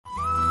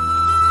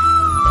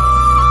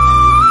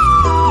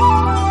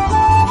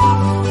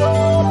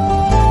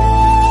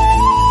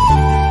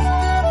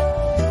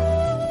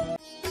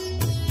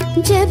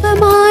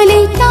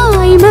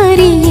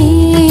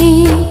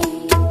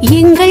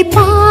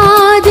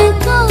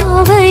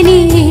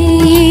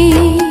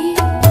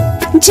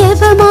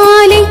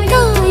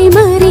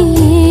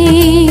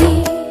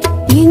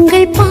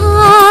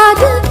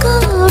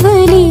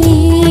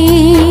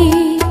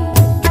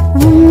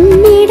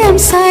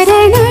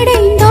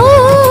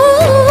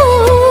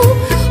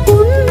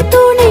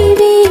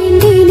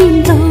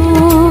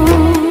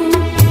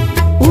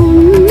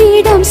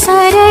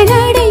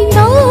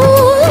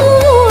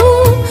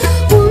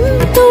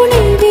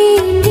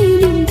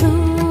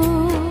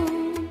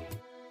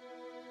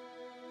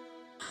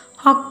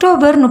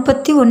October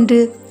 31.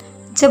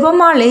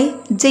 ஜெபமாலை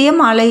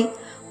ஜெயமாலை.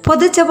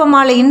 பொது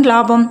ஜெபமாலையின்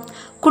லாபம்.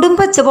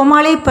 குடும்ப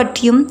ஜெபமாலை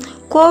பற்றியும்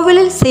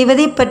கோவிலில்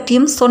செய்வதை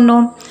பற்றியும்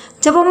சொன்னோம்.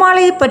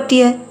 ஜெபமாலையை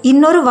பற்றிய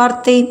இன்னொரு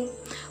வார்த்தை.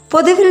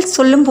 பொதுவில்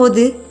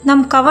சொல்லும்போது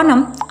நம்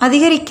கவனம்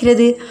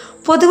அதிகரிக்கிறது.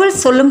 பொதுவில்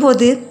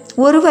சொல்லும்போது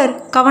ஒருவர்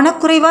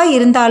கவனக்குறைவாய்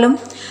இருந்தாலும்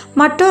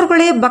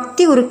மற்றவர்களுடைய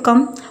பக்தி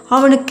உருக்கம்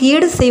அவனுக்கு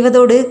ஈடு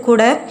செய்வதோடு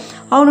கூட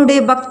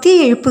அவனுடைய பக்தியை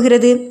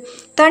எழுப்புகிறது.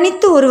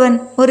 தனித்து ஒருவன்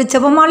ஒரு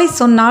ஜெபமாலை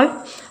சொன்னால்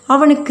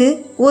அவனுக்கு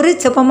ஒரு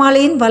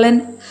ஜெபமாலையின் பலன்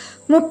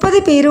 30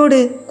 பேரோடு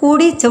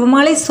கூடி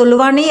ஜெபமாலை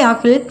சொல்லுவானே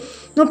ஆகில்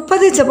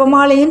 30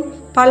 ஜெபமாலையின்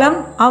பலம்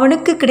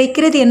அவனுக்கு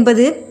கிடைக்கிறது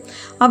என்பது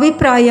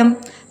அபிப்பிராயம்.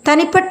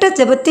 தனிப்பட்ட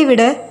ஜெபத்தை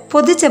விட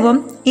பொது ஜெபம்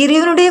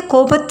இறைவனுடைய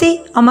கோபத்தை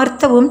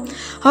அமர்த்தவும்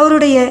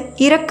அவருடைய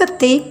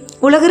இரக்கத்தை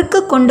உலகிற்கு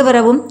கொண்டு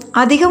வரவும்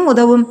அதிகம்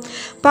உதவும்.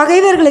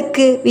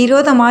 பகைவர்களுக்கு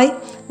விரோதமாய்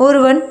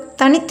ஒருவன்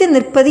தனித்து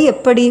நிற்பது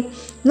எப்படி?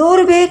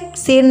 100 பேர்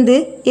சேர்ந்து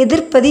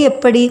எதிர்ப்பது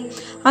எப்படி?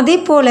 அதே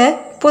போல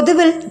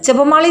பொதுவில்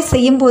ஜெபமாலை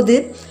செய்யும்போது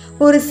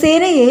ஒரு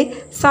சேனையை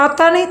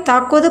சாத்தானை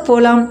தாக்குவது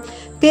போலாம்.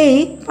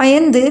 பேய்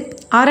பயந்து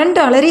அரண்டு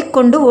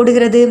அலறிக்கொண்டு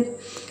ஓடுகிறது.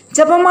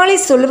 ஜெபமாலை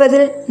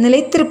சொல்வதில்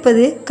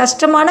நிலைத்திருப்பது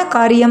கஷ்டமான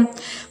காரியம்.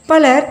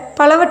 பலர்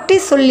பலவற்றை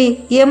சொல்லி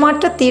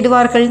ஏமாற்ற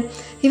தேடுவார்கள்.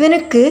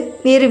 இவனுக்கு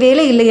வேறு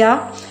வேலை இல்லையா?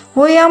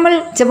 ஓயாமல்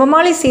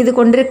ஜெபமாலை செய்து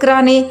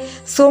கொண்டிருக்கிறானே,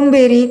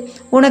 சோம்பேறி!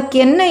 உனக்கு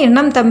என்ன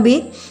எண்ணம் தம்பி?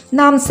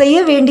 நாம் செய்ய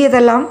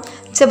வேண்டியதெல்லாம்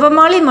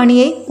ஜெபமாலை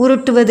மணியை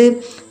உருட்டுவது.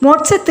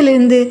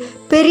 மோட்சத்திலிருந்து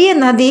பெரிய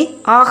நதி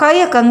ஆகாய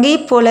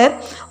கங்கையைப் போல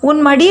உன்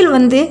மடியில்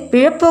வந்து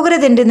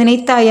விழப்போகிறது என்று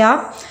நினைத்தாயா?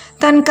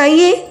 தன்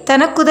கையே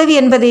தனக்குதவி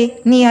என்பதை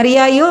நீ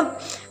அறியாயோ?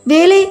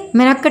 வேலை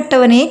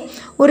மெனக்கட்டவனே,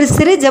 ஒரு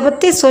சிறு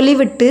ஜெபத்தை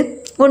சொல்லிவிட்டு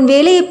உன்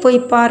வேலையை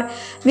போய்ப்பார்.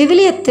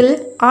 விவிலியத்தில்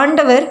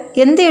ஆண்டவர்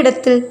எந்த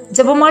இடத்தில்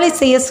ஜெபமாலை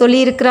செய்ய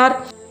சொல்லியிருக்கிறார்?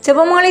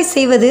 ஜெபமாலை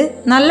செய்வது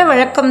நல்ல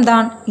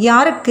வழக்கம்தான்.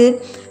 யாருக்கு?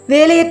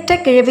 வேலையற்ற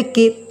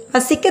கிழவிக்கு,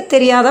 வசிக்க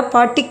தெரியாத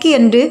பாட்டிக்கு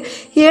என்று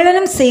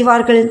ஏளனம்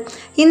செய்வார்கள்.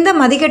 இந்த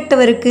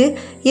மதிகட்டவருக்கு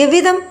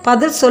எவ்விதம்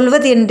பதில்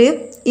சொல்வது என்று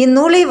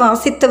இந்நூலை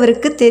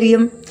வாசித்தவருக்கு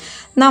தெரியும்.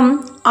 நம்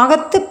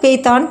அகத்து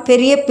பேய்தான்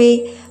பெரிய பேய்.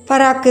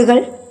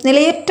 பராக்குகள்,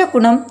 நிலையற்ற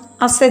குணம்,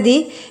 அசதி,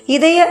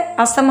 இதய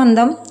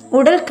அசமந்தம்,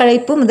 உடல்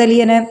களைப்பு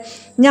முதலியன.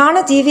 ஞான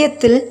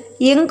ஜீவியத்தில்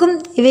எங்கும்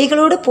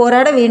இவைகளோடு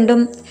போராட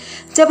வேண்டும்.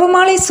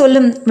 ஜெபமாலை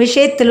சொல்லும்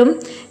விஷயத்திலும்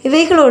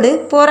இவைகளோடு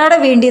போராட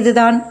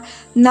வேண்டியதுதான்.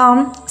 நாம்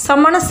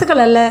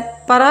சமணசுகள் அல்ல.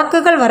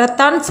 பராக்குகள்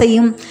வரத்தான்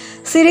செய்யும்.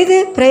 சிறிது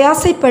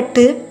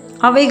பிரயாசைப்பட்டு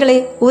அவைகளை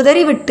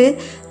உதறிவிட்டு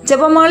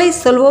ஜெபமாலை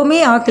சொல்வோமே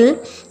ஆகில்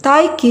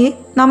தாய்க்கு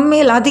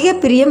நம்மேல் அதிக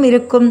பிரியம்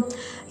இருக்கும்.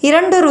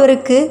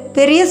 இரண்டொருவருக்கு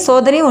பெரிய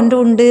சோதனை ஒன்று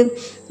உண்டு.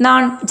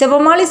 நான்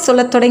ஜெபமாலை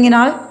சொல்லத்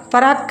தொடங்கினால்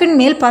பராக்கின்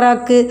மேல்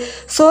பராக்கு,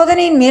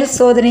 சோதனையின் மேல்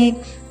சோதனை.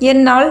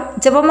 என்னால்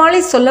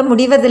ஜெபமாலை சொல்ல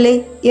முடிவதில்லை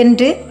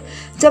என்று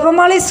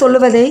ஜெபமாலை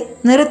சொல்லுவதை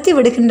நிறுத்தி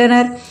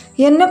விடுகின்றனர்.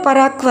 என்ன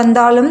பராக்கு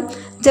வந்தாலும்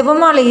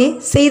ஜெபமாலையை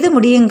செய்து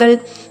முடியுங்கள்.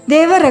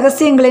 தேவ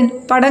ரகசியங்களின்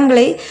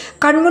படங்களை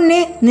கண்முன்னே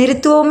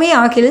நிறுத்துவோமே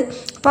ஆகில்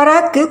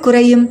பராக்கு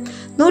குறையும்.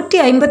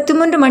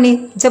 153 மணி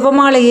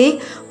ஜெபமாலையை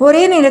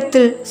ஒரே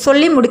நேரத்தில்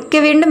சொல்லி முடிக்க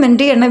வேண்டும்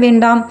என்று எண்ண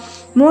வேண்டாம்.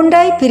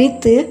 3ஆய்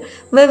பிரித்து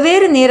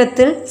வெவ்வேறு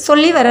நேரத்தில்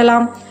சொல்லி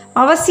வரலாம்.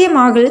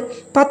 அவசியமாக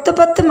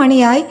 10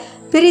 மணியாய்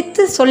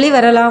பிரித்து சொல்லி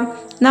வரலாம்.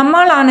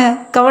 நம்மாலான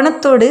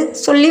கவனத்தோடு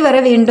சொல்லி வர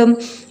வேண்டும்.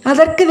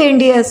 அதற்கு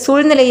வேண்டிய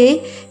சூழ்நிலையை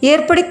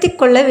ஏற்படுத்தி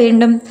கொள்ள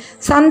வேண்டும்.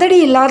 சந்தடி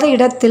இல்லாத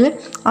இடத்தில்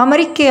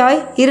அமெரிக்கையாய்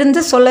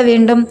இருந்து சொல்ல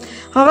வேண்டும்.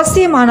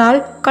 அவசியமானால்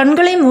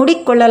கண்களை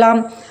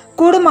மூடிக்கொள்ளலாம்.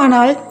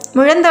 கூடுமானால்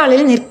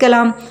முழந்தாளில்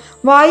நிற்கலாம்.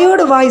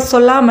 வாயோடு வாய்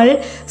சொல்லாமல்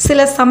சில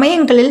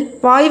சமயங்களில்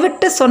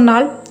வாய்விட்டு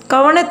சொன்னால்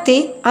கவனத்தை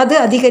அது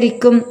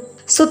அதிகரிக்கும்.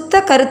 சுத்த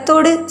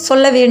கருத்தோடு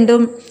சொல்ல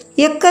வேண்டும்.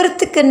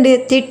 எக்கருத்துக்கென்று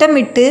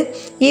திட்டமிட்டு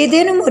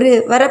ஏதேனும் ஒரு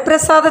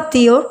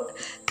வரப்பிரசாதத்தையோ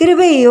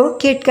கிருபையோ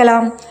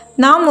கேட்கலாம்.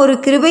 நாம் ஒரு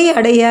கிருபையை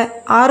அடைய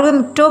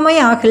ஆர்வமிட்டோமை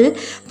ஆகில்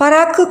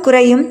பராக்கு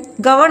குறையும்,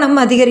 கவனம்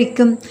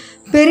அதிகரிக்கும்.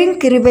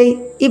 பெருங்கிருபை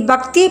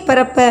இப்பக்தியை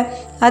பரப்ப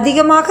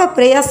அதிகமாக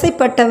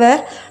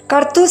பிரயாசைப்பட்டவர்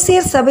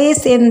கர்த்தூசியர் சபையை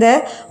சேர்ந்த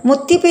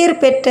முத்தி பேர்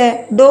பெற்ற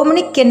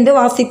டோமினிக் என்று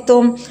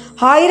வாசித்தோம்.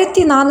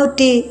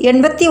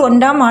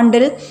 1481ஆம்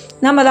ஆண்டில்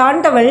நமது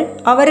ஆண்டவள்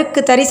அவருக்கு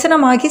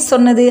தரிசனமாகி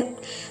சொன்னது.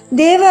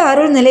 தேவ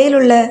அருள்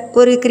நிலையிலுள்ள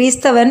ஒரு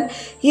கிறிஸ்தவன்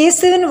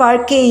இயேசுவின்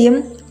வாழ்க்கையையும்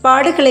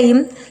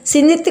பாடுகளையும்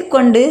சிந்தித்து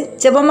கொண்டு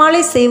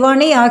ஜெபமாலை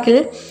செய்வானே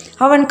ஆகில்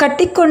அவன்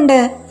கட்டிக்கொண்ட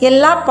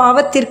எல்லா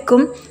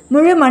பாவத்திற்கும்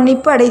முழு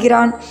மன்னிப்பு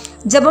அடைகிறான்.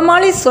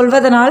 ஜெபமாலை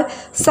சொல்வதனால்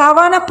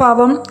சாவான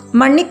பாவம்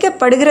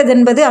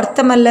மன்னிக்கப்படுகிறதென்பது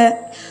அர்த்தமல்ல.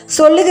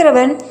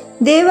 சொல்லுகிறவன்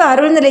தேவ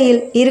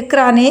அருள்நிலையில்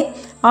இருக்கிறானே,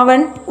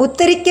 அவன்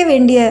உத்தரிக்க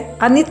வேண்டிய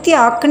அநித்திய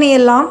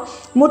ஆக்கினையெல்லாம்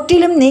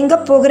முற்றிலும்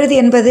நீங்கப் போகிறது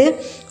என்பது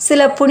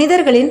சில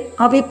புனிதர்களின்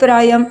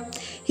அபிப்பிராயம்.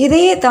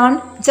 இதையே தான்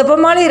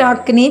ஜெபமாலை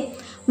ராக்கினி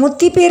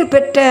முத்தி பேர்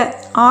பெற்ற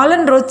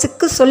ஆலன்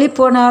ரோச்சுக்கு சொல்லி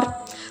போனார்.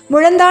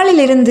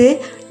 முழந்தாளிலிருந்து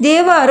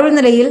தேவ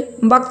அருள்நிலையில்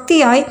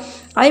பக்தியாய்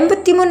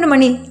 53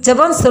 மணி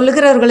ஜெபம்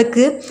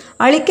சொல்லுகிறவர்களுக்கு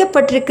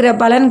அளிக்கப்பட்டிருக்கிற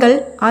பலன்கள்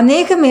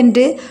அநேகம்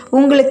என்று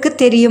உங்களுக்கு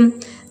தெரியும்.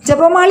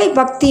 ஜெபமாலை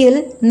பக்தியில்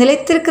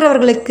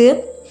நிலைத்திருக்கிறவர்களுக்கு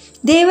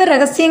தேவ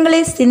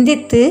ரகசியங்களை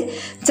சிந்தித்து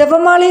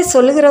ஜெபமாலை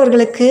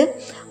சொல்லுகிறவர்களுக்கு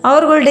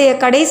அவர்களுடைய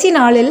கடைசி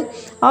நாளில்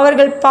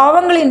அவர்கள்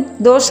பாவங்களின்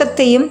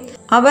தோஷத்தையும்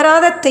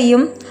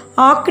அபராதத்தையும்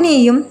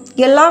ஆக்னியையும்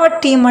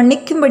எல்லாவற்றையும்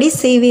மன்னிக்கும்படி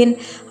செய்வேன்.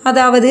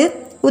 அதாவது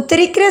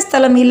உத்தரிக்கிற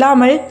ஸ்தலம்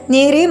இல்லாமல்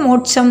நேரே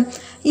மோட்சம்.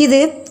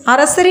 இது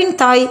அரசரின்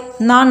தாய்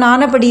நான்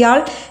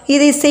ஆனபடியால்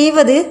இதை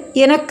செய்வது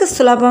எனக்கு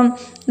சுலபம்.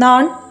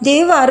 நான்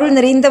தேவ அருள்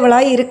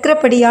நிறைந்தவளாய்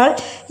இருக்கிறபடியால்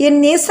என்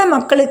நேச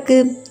மக்களுக்கு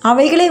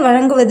அவைகளை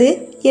வழங்குவது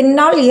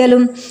என்னால்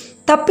இயலும்.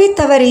 தப்பி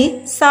தவறி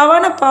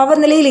சாவான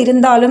பாவநிலையில்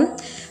இருந்தாலும்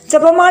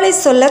ஜெபமாலை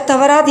சொல்ல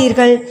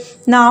தவறாதீர்கள்.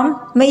 நாம்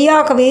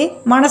மெய்யாகவே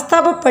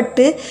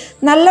மனஸ்தாபப்பட்டு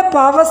நல்ல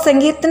பாவ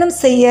சங்கீர்த்தனம்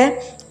செய்ய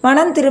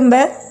மனம் திரும்ப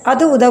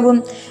அது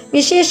உதவும்.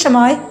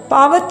 விசேஷமாய்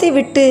பாவத்தை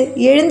விட்டு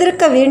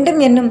எழுந்திருக்க வேண்டும்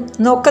என்னும்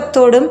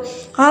நோக்கத்தோடும்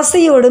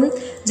ஆசையோடும்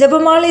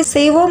ஜெபமாலை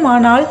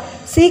செய்வோமானால்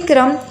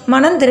சீக்கிரம்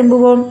மனம்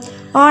திரும்புவோம்.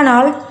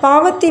 ஆனால்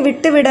பாவத்தை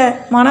விட்டுவிட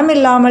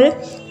மனமில்லாமல்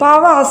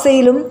பாவ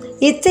ஆசையிலும்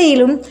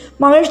இச்சையிலும்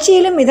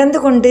மகிழ்ச்சியிலும் மிதந்து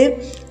கொண்டு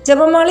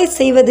ஜெபமாலை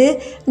செய்வது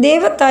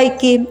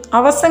தேவதாய்க்கு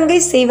அவசங்கை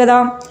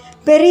செய்வதாம்.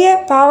 பெரிய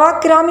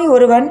பாவாக்கிராமி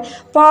ஒருவன்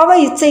பாவ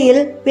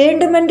இச்சையில்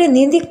வேண்டுமென்று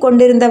நீந்திக்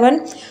கொண்டிருந்தவன்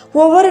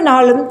ஒவ்வொரு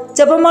நாளும்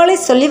ஜெபமாலை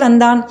சொல்லி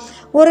வந்தான்.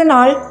 ஒரு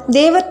நாள்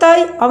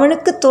தேவதாய்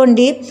அவனுக்கு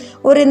தோண்டி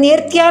ஒரு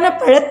நேர்த்தியான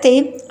பழத்தை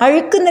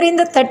அழுக்கு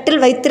நிறைந்த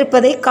தட்டில்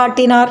வைத்திருப்பதை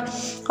காட்டினார்.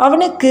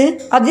 அவனுக்கு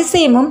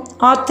அதிசயமும்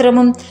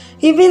ஆத்திரமும்.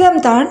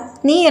 இவ்விதம்தான்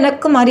நீ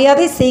எனக்கு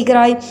மரியாதை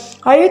செய்கிறாய்.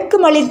 அழுக்கு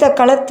மலிந்த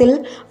களத்தில்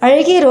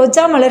அழகிய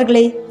ரோஜா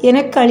மலர்களை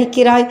எனக்கு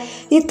அளிக்கிறாய்.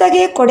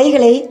 இத்தகைய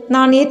கொடைகளை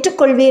நான்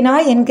ஏற்றுக்கொள்வேனா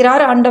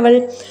என்கிறார் ஆண்டவள்.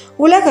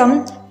 உலகம்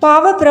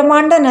பாவ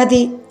பிரமாண்ட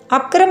நதி,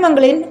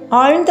 அக்கிரமங்களின்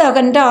ஆழ்ந்த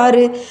அகன்ற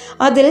ஆறு.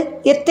 அதில்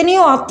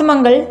எத்தனையோ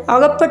ஆத்மங்கள்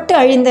அகப்பட்டு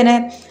அழிந்தன.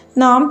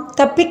 நாம்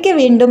தப்பிக்க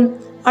வேண்டும்.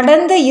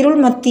 அடர்ந்த இருள்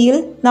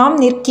மத்தியில் நாம்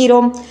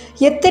நிற்கிறோம்.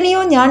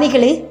 எத்தனையோ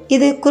ஞானிகளை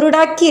இது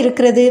குருடாக்கி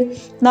இருக்கிறது.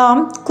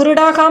 நாம்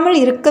குருடாகாமல்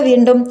இருக்க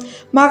வேண்டும்.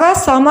 மகா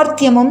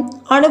சாமர்த்தியமும்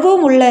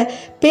அனுபவம் உள்ள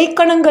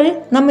பேய்க்கணங்கள்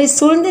நம்மை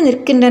சூழ்ந்து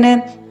நிற்கின்றன,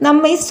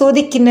 நம்மை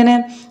சோதிக்கின்றன.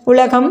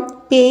 உலகம்,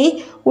 பேய்,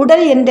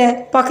 உடல் என்ற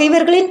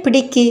பகைவர்களின்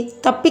பிடிக்கு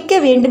தப்பிக்க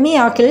வேண்டுமே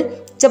ஆகில்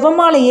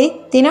ஜெபமாலையை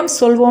தினம்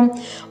சொல்வோம்.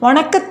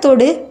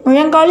 வணக்கத்தோடு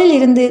முழங்காலில்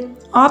இருந்து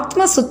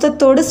ஆத்ம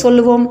சுத்தத்தோடு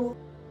சொல்லுவோம்.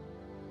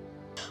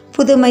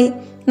 புதுமை.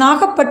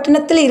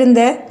 நாகப்பட்டினத்தில்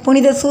இருந்த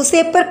புனித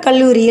சூசேப்பர்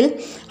கல்லூரியில்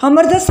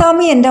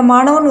அமிர்தசாமி என்ற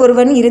மாணவன்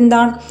ஒருவன்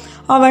இருந்தான்.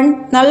 அவன்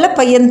நல்ல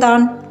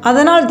பையன்தான்.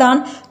 அதனால்தான்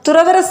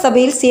துறவர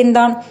சபையில்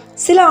சேர்ந்தான்.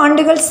 சில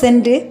ஆண்டுகள்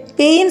சென்று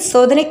பேயின்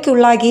சோதனைக்கு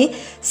உள்ளாகி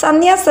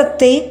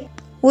சந்நியாசத்தை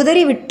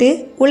உதறிவிட்டு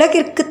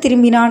உலகிற்கு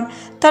திரும்பினான்.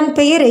 தன்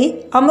பெயரை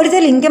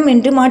அமிர்தலிங்கம்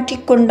என்று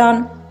மாற்றிக்கொண்டான்.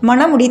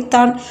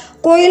 மனமுடித்தான்.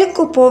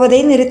 கோயிலுக்கு போவதை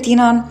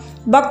நிறுத்தினான்.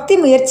 பக்தி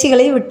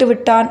முயற்சிகளை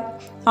விட்டுவிட்டான்.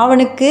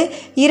 அவனுக்கு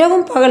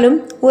இரவும் பகலும்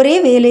ஒரே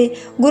வேலை.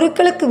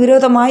 குருக்களுக்கு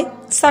விரோதமாய்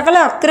சகல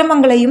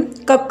அக்கிரமங்களையும்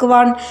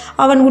கக்குவான்.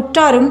 அவன்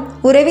உற்றாரும்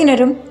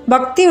உறவினரும்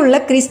பக்தியுள்ள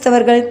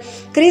கிறிஸ்தவர்கள்.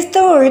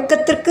 கிறிஸ்தவ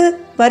ஒழுக்கத்திற்கு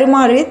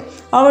வருமாறு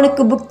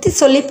அவனுக்கு புக்தி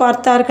சொல்லி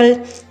பார்த்தார்கள்,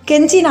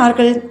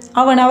 கெஞ்சினார்கள்.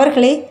 அவன்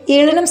அவர்களை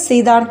ஏளனம்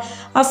செய்தான்.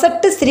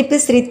 அசட்டு சிரிப்பு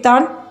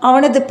சிரித்தான்.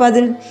 அவனது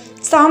பதில்,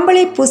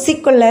 சாம்பலை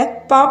பூசிக்கொள்ள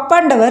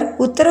பாப்பாண்டவர்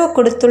உத்தரவு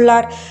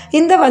கொடுத்துள்ளார்.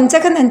 இந்த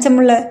வஞ்சக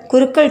நஞ்சமுள்ள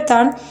குருக்கள்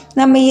தான்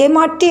நம்மை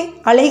ஏமாற்றி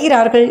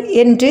அலைகிறார்கள்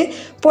என்று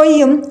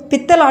பொய்யும்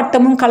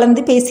பித்தலாட்டமும்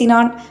கலந்து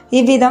பேசினான்.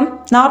 இவ்விதம்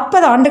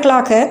 40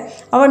 ஆண்டுகளாக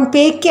அவன்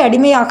பேய்க்கு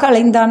அடிமையாக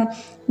அலைந்தான்.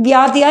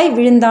 வியாதியாய்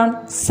விழுந்தான்.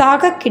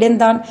 சாக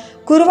கிடந்தான்.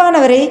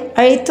 குருவானவரை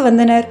அழைத்து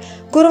வந்தனர்.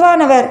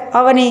 குருவானவர்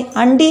அவனை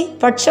அண்டி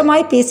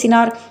பட்சமாய்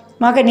பேசினார்.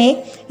 மகனே,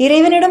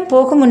 இறைவனிடம்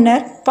போகும்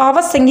முன்னர்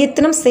பாவ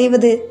சங்கீர்த்தனம்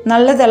செய்வது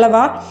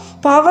நல்லதல்லவா?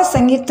 பாவ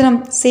சங்கீர்த்தனம்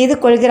செய்து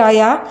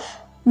கொள்கிறாயா?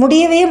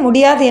 முடியவே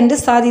முடியாது என்று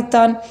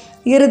சாதித்தான்.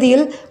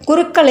 இறுதியில்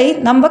குருக்களை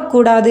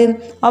நம்பக்கூடாது,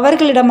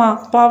 அவர்களிடமா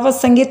பாவ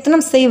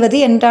சங்கீர்த்தனம் செய்வது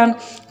என்றான்.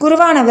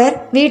 குருவானவர்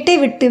வீட்டை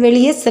விட்டு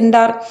வெளியே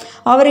சென்றார்.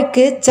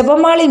 அவருக்கு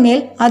ஜெபமாலை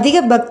மேல் அதிக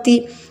பக்தி.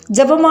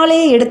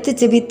 ஜெபமாலையை எடுத்து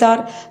ஜெபித்தார்.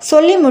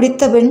 சொல்லி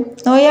முடித்தபின்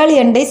நோயாளி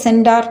அண்டை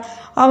சென்றார்.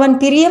 அவன்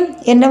பிரியம்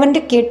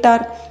என்னவென்று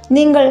கேட்டார்.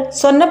 நீங்கள்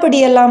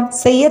சொன்னபடியெல்லாம்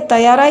செய்ய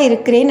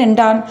தயாராயிருக்கிறேன்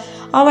என்றான்.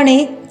 அவனை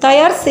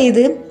தயார்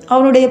செய்து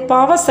அவனுடைய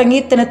பாவ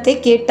சங்கீர்த்தனத்தை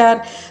கேட்டார்.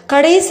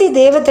 கடைசி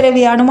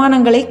தேவதிரவிய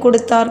அனுமானங்களை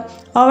கொடுத்தார்.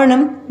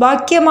 அவனும்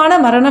பாக்கியமான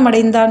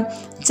மரணமடைந்தான்.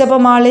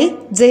 ஜெபமாலை,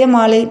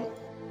 ஜெயமாலை.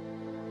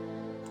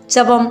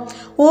 ஜெபம்.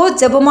 ஓ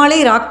ஜெபமாலை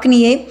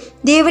ராக்கினியே,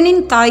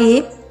 தேவனின் தாயே,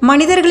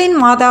 மனிதர்களின்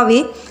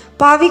மாதாவே,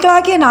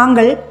 பாவிகளாகிய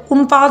நாங்கள்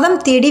உம் பாதம்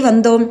தேடி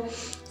வந்தோம்.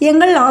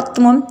 எங்கள்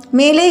ஆத்மம்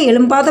மேலே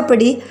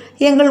எழும்பாதபடி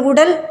எங்கள்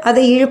உடல்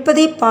அதை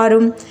இழுப்பதை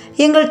பாரும்.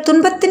 எங்கள்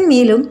துன்பத்தின்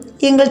மேலும்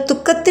எங்கள்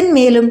துக்கத்தின்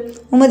மேலும்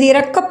உமது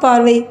இரக்க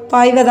பார்வை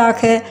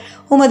பாய்வதாக.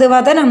 உமது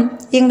வதனம்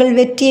எங்கள்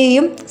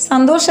வெற்றியையும்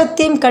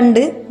சந்தோஷத்தையும்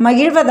கண்டு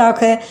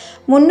மகிழ்வதாக.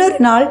 முன்னொரு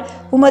நாள்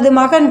உமது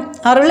மகன்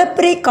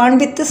அருளப்பிறை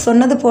காண்பித்து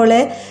சொன்னது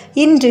போல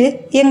இன்று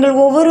எங்கள்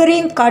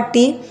ஒவ்வொருவரையும்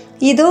காட்டி,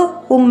 இதோ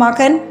உம்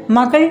மகன்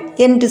மகள்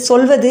என்று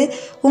சொல்வது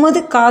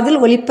உமது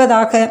காதில்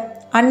ஒலிப்பதாக.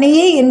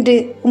 அன்னையே என்று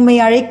உம்மை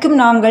அழைக்கும்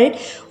நாங்கள்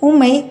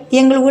உம்மை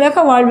எங்கள்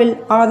உலக வாழ்வில்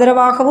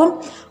ஆதரவாகவும்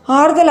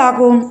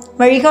ஆறுதலாகவும்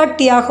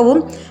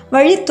வழிகாட்டியாகவும்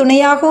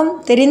வழித்துணையாகவும்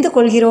தெரிந்து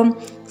கொள்கிறோம்.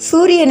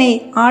 சூரியனை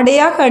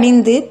ஆடையாக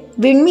அணிந்து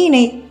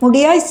விண்மீனை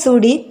முடியாய்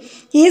சூடி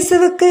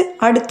இயேசுவுக்கு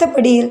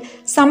அடுத்தபடியில்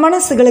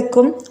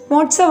சமணசுகளுக்கும்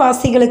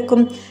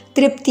மோட்சவாசிகளுக்கும்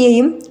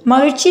திருப்தியையும்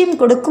மகிழ்ச்சியும்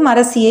கொடுக்கும்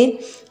அரசியே,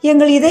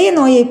 எங்கள் இதய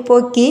நோயை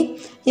போக்கி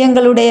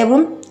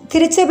எங்களுடையவும்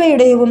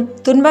திருச்சபையுடையவும்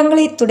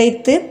துன்பங்களை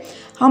துடைத்து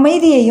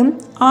அமைதியையும்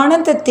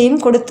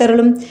ஆனந்தத்தையும்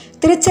கொடுத்தருளும்.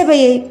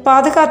 திருச்சபையை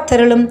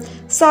பாதுகாத்தருளும்.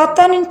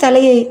 சாத்தானின்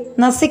தலையை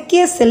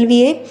நசுக்கிய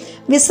செல்வியை,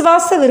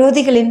 விசுவாச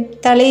விரோதிகளின்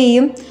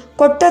தலையையும்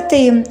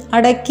கொட்டத்தையும்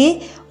அடக்கி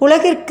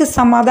உலகிற்கு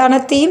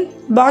சமாதானத்தையும்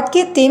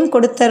பாக்கியத்தையும்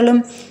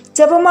கொடுத்தருளும்.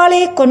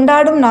 ஜெபமாலையை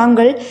கொண்டாடும்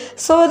நாங்கள்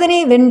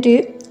சோதனை வென்று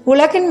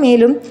உலகின்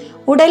மேலும்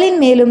உடலின்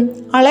மேலும்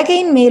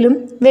அழகையின் மேலும்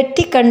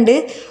வெற்றி கண்டு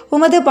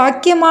உமது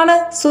பாக்கியமான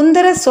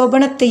சுந்தர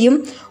சோபனத்தையும்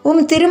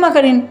உம்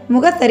திருமகனின்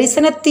முக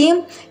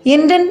தரிசனத்தையும்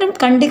என்றென்றும்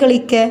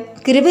கண்டுகளிக்க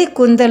கிருபை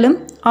கூந்தலும்.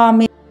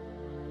 ஆமென்.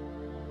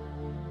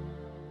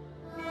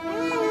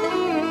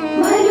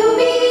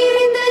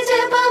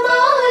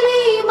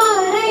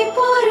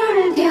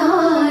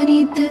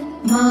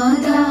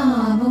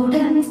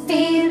 மாதாவுடன்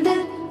சேர்ந்து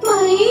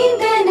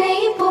மைந்தனை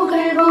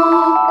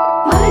புகழ்வோம்.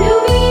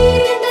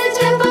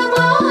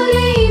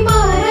 ஜெபமாலை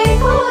மறை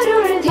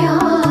பொருள்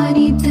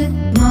தியானித்து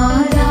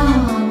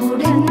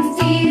மாதாவுடன்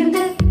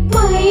சேர்ந்து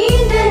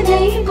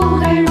மைந்தனை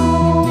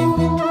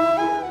புகழ்வோம்.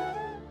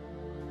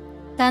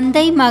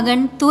 தந்தை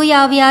மகன்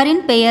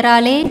தூயாவியாரின்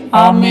பெயராலே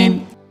ஆமென்.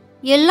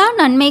 எல்லா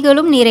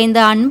நன்மைகளும் நிறைந்த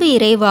அன்பு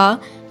இறைவா,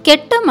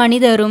 கெட்ட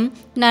மனிதரும்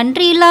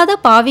நன்றியில்லாத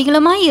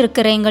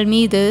பாவிகளுமாயிருக்கிற எங்கள்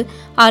மீது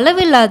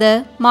அளவில்லாத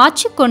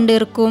மாட்சி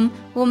கொண்டிருக்கும்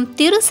உம்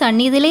திரு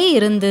சந்நிதியிலே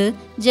இருந்து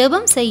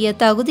ஜெபம் செய்ய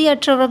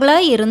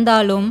தகுதியற்றவர்களாய்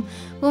இருந்தாலும்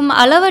உம்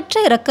அளவற்ற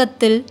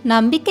இரக்கத்தில்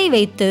நம்பிக்கை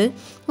வைத்து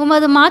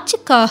உமது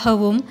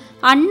மாட்சிக்காகவும்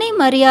அன்னை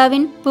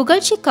மரியாவின்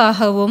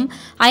புகழ்ச்சிக்காகவும்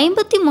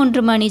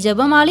 53 மணி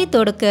ஜெபமாலை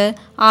தொடுக்க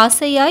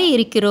ஆசையாய்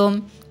இருக்கிறோம்.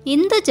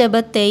 இந்த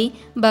ஜெபத்தை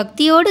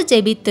பக்தியோடு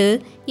ஜெபித்து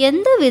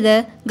எந்தவித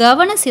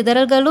கவன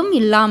சிதறல்களும்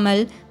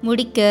இல்லாமல்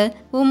முடிக்க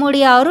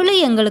உம்முடைய அருளை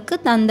எங்களுக்கு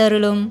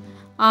தந்தருளும்.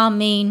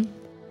 ஆமேன்.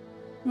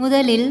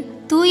 முதலில்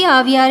தூய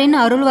ஆவியாரின்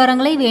அருள்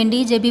வரங்களை வேண்டி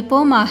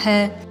ஜெபிப்போமாக.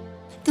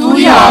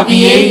 தூய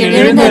ஆவியே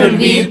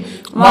எழுந்தருள்வீர்.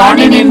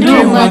 வானினின்று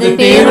உமது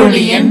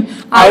பேரொளியின்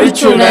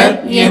அருச்சுடர்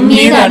எம்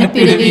மீது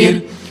அனுப்பிடுவீர்.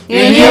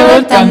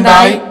 எளியவர்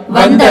தந்தாய்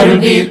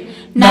வந்தருள்வீர்.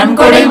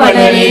 நன்கொடை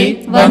வளரே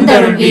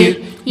வந்தருள்வீர்.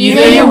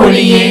 இதய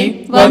ஒளியே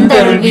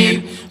வந்தருள்வீர்.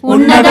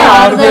 உன்னத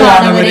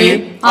ஆறுதலானவரே,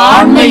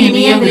 ஆண்மை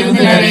இனிய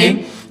விருந்தினரே,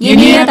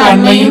 இனிய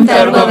தன்மையும்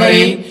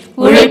தருபவரே,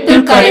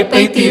 உழைப்பில்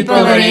களைப்பை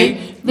தீர்ப்பவரே,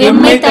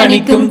 வெம்மை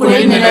தணிக்கும்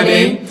குளிர்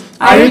நிலவே,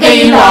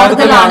 அழுகையில்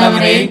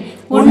ஆறுதலானவரே,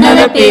 உன்னத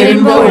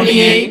பேரின்ப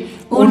ஒளியே,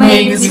 உண்மை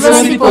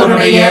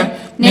விசுவசிப்போருடைய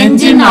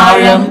நெஞ்சின்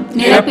ஆழம்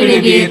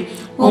நிரப்பிடுவீர்.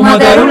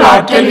 உமதருள்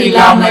ஆற்றல்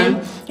இல்லாமல்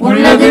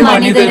உள்ளது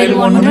மனிதரில்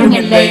ஒன்றும்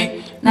இல்லை,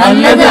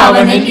 நல்லது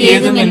அவனில்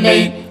ஏதும் இல்லை.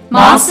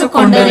 மாசு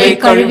கொண்டதை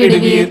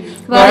கழுவிடுவீர்,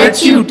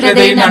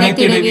 வறட்சியுற்றதை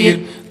நனைத்திடுவீர்,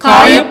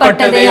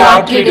 காயப்பட்டதை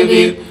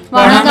ஆற்றிடுவீர்,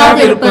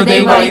 வணங்காதிருப்பதை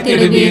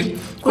வளைத்திடுவீர்,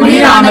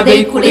 குளிரானதை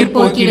குளிர்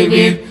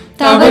போக்கிடுவீர்,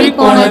 தவறி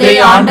போனதை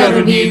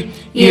ஆண்டருள்வீர்.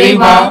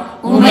 இறைவா,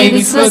 உம்மை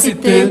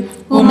விசுவசித்து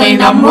உம்மை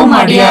நம்பும்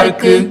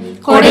அடியாருக்கு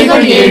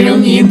கொடைகள்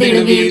ஏழும்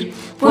ஈந்திடுவீர்.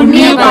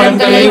 புண்ணிய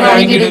பலன்களை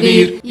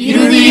வழங்கிடுவீர்.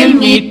 இறுதியில்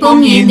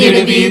மீட்பும்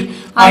ஈந்திடுவீர்.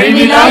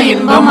 அழிவிலா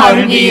இன்பம்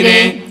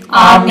அருள்வீரே.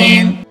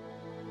 ஆமேன்.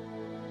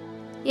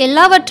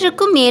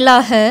 எல்லாவற்றுக்கும்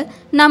மேலாக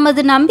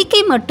நமது நம்பிக்கை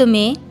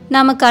மட்டுமே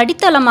நமக்கு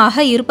அடித்தளமாக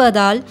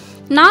இருப்பதால்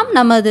நாம்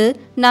நமது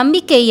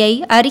நம்பிக்கையை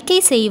அறிக்கை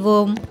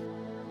செய்வோம்.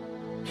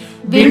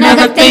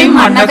 விண்ணகத்தையும்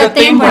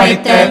மண்ணகத்தையும்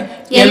படைத்த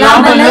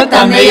எல்லாம் வல்ல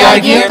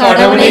தந்தையாகிய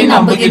கடவுளை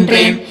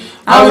நம்புகின்றேன்.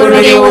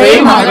 அவருடைய ஒரே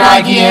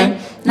மகனாகிய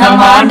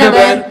நம்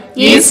ஆண்டவர்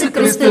இயேசு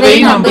கிறிஸ்துவை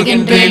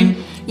நம்புகின்றேன்.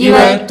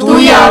 இவர்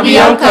தூய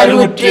ஆவியால்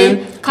கருவுற்று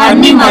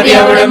கன்னி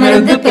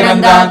மரியாவிடமிருந்து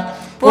பிறந்தார்.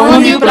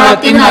 போந்தியு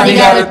பிலாத்தின்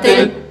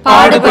அதிகாரத்தில்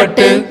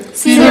பாடுபட்டு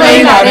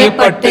சிலுவையில்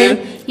அறையப்பட்டு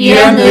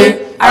இறந்து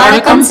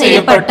அடக்கம்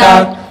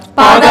செய்யப்பட்டார்.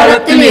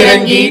 பாதாளத்தில்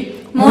இறங்கி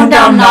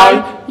 3ஆம் நாள்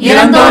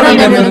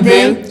இறந்தோரிடமிருந்து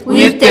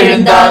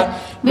உயிர்த்தெழுந்தார்.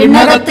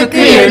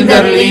 விண்ணகத்துக்கு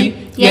எழுந்தருளி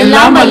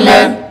எல்லாம் அல்ல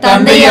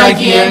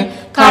தந்தையாகிய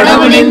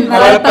கடவுளின்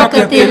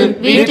வலப்பக்கத்தில்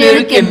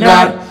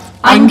வீற்றிருக்கின்றார்.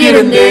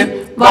 அங்கிருந்து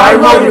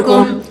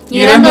வாழ்வோருக்கும்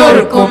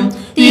இறந்தோருக்கும்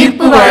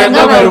தீர்ப்பு வழங்க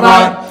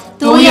வருவார்.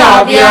 தூய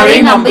ஆவியாரை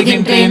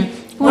நம்புகின்றேன்.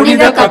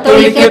 புனித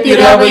கத்தோலிக்க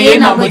திரு அவையை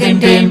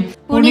நம்புகின்றேன்.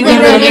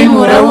 புனிதர்களின்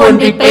உறவு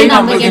ஒன்றிப்பை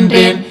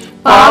நம்புகின்றேன்.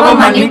 பாவ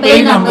மன்னிப்பை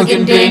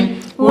நம்புகின்றேன்.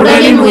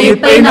 உடலின்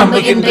உயிர்ப்பை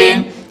நம்புகின்றேன்.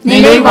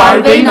 நிலை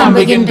வாழ்வை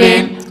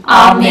நம்புகின்றேன்.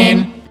 ஆமேன்.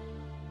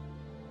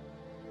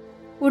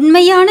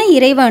 உண்மையான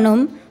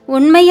இறைவனும்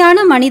உண்மையான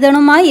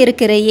மனிதனுமாய்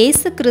இருக்கிற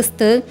இயேசு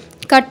கிறிஸ்து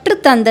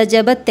கற்றுத்தந்த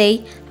ஜெபத்தை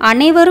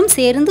அனைவரும்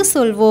சேர்ந்து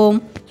சொல்வோம்.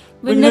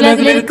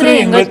 விண்ணுலகில் இருக்கிற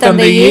எங்கள்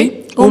தந்தையே,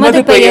 உமது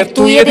பெயர்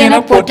தூயதென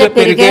போற்ற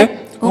பெறுக.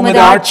 உமது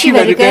ஆட்சி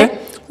வருக.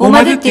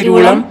 உமது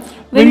திருவுளம்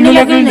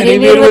விண்ணுலகில்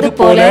நிறைவேறுவது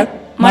போல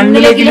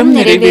மண்ணுலகிலும்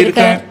நிறைவேறுக.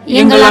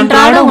 எங்கள்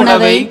அன்றாட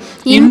உணவை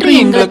இன்று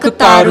எங்களுக்கு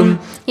தாரும்.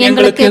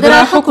 எங்களுக்கு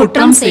எதிராக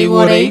குற்றம்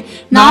செய்வோரை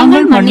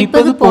நாங்கள்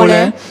மன்னிப்பது போல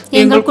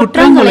எங்கள்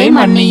குற்றங்களை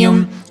மன்னியும்.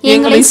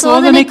 எங்களை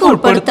சோதனைக்கு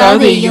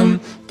உட்படுத்தாதேயும்,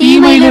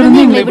 தீமையிலிருந்து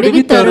எங்களை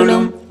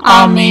விடுவித்தருளும்.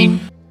 ஆமேன்.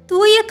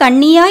 தூய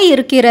கன்னியாய்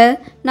இருக்கிற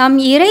நம்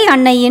இறை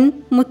அன்னையின்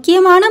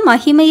முக்கியமான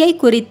மகிமையை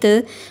குறித்து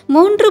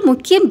 3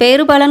 முக்கிய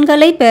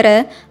பேறுபலன்களை பெற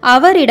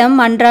அவரிடம்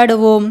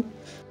மன்றாடுவோம்.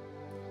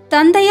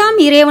 தந்தையாம்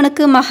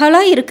இறைவனுக்கு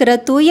மகளாய் இருக்கிற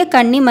தூய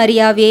கன்னி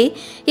மரியாவே,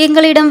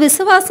 எங்களிடம்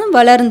விசுவாசம்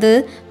வளர்ந்து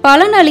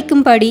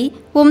பலனளிக்கும்படி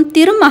உம்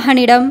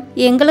திருமகனிடம்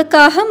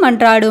எங்களுக்காக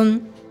மன்றாடும்.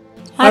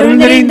 அருள்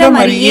நிறைந்த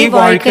மரியே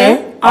வாழ்க,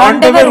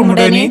 ஆண்டவர்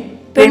உம்முடனே,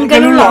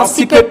 பெண்களுள்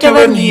ஆசி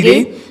பெற்றவர் நீரே.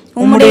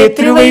 உம்முடைய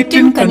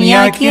திருவயிற்றின்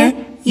கனியாகிய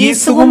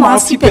இயேசுவும்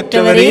ஆசி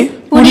பெற்றவரே.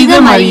 புனித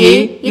மரியே,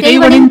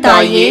 இறைவனின்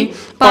தாயே,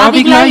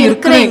 பாவிகளாய்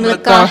இருக்கிற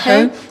எங்களுக்காக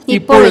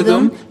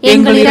இப்பொழுதும்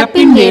எங்கள்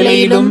இறப்பின்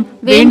வேளையிலும்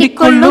வேண்டிக்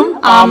கொள்ளும்.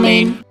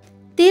 ஆமேன்.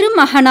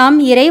 திருமகனாம்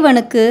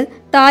இறைவனுக்கு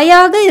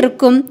தாயாக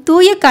இருக்கும்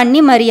தூய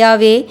கன்னி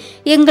மரியாவே,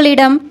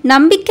 எங்களிடம்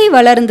நம்பிக்கை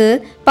வளர்ந்து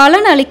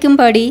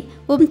பலனளிக்கும்படி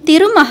உம்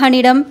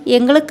திருமகனிடம்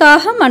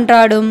எங்களுக்காக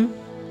மன்றாடும்.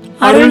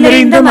 அருள்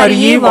நிறைந்த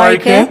மரியே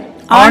வாழ்க,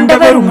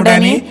 ஆண்டவர்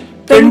உம்முடனே,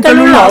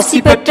 பெண்களுள் ஆசி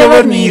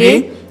பெற்றவர் நீரே.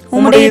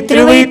 உம்முடைய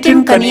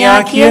திருவயிற்றின்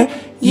கனியாகிய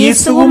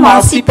இயேசுவும்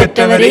ஆசி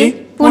பெற்றவரே.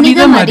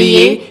 புனித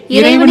மரியே,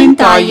 இறைவனின்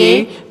தாயே,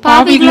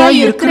 பாவிகளாய்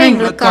இருக்கிற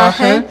எங்களுக்காக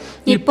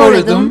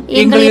இப்பொழுதும்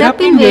எங்கள்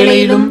இறப்பின்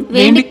வேளையிலும்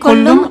வேண்டிக்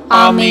கொள்ளும்.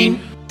 ஆமேன்.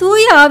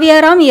 தூய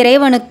ஆவியாராம்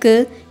இறைவனுக்கு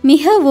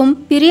மிகவும்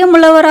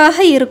பிரியமுள்ளவராக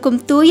இருக்கும்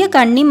தூய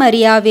கன்னி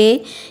மரியாவே,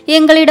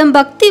 எங்களிடம்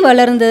பக்தி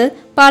வளர்ந்து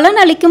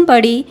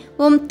பலனளிக்கும்படி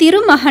உம்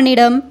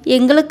திருமகனிடம்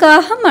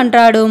எங்களுக்காக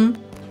மன்றாடும்.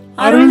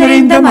 அருள்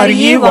நிறைந்த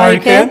மரியே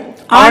வாழ்க,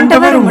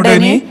 ஆண்டவர்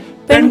உம்முடனே,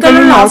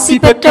 பெண்களுள் ஆசி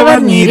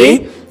பெற்றவர் நீரே.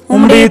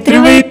 உம்முடைய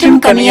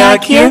திருவயிற்றின்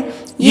கனியாகிய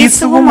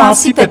இயேசுவும்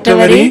ஆசி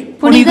பெற்றவரே.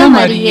 புனித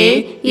மரியே,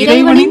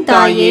 இறைவனின்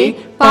தாயே,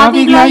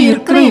 பாவிகளாய்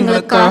இருக்கிற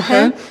எங்களுக்காக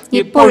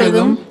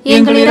இப்பொழுதும்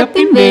எங்கள்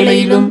இறப்பின்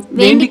வேளையிலும்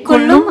வேண்டிக்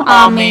கொள்ளும்.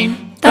 ஆமேன்.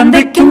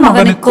 தந்தைக்கும்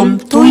மகனுக்கும்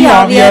தூய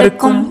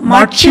ஆவியாருக்கும்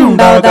மாட்சி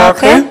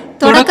உண்டாவதாக.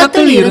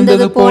 தொடக்கத்தில்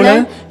இருந்தது போல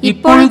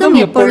இப்பொழுதும்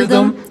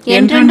எப்பொழுதும்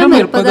என்றென்றும்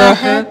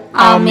இருப்பதாக.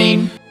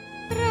 ஆமேன்.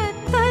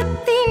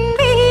 இரத்தத்தின்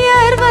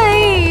வியர்வை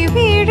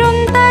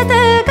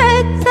விழுந்தது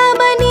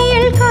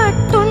கத்சமனியில்,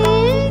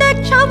 கட்டுண்ட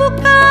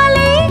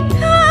சவுக்காலை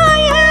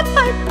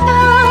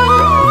காயப்பட்டார்.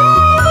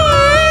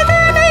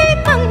 வேதனை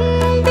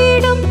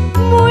தந்திடும்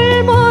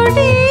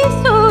முள்முடி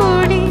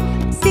சூடி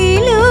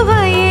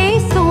சிலுவையை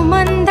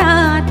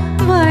சுமந்தார்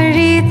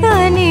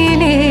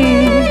வழிதனிலே.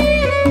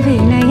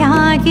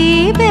 விலையாகி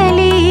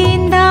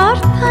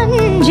பலியிந்தார் தன்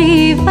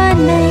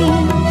ஜீவனை.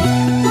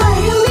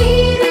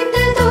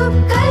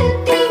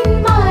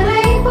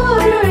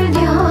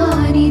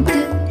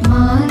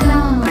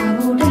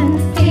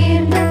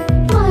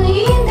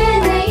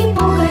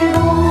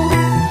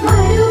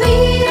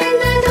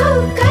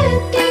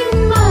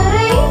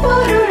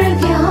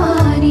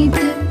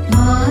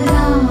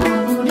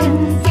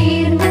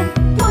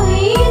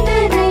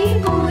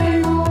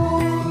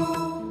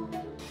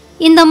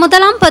 இந்த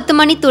முதலாம் 10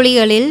 மணி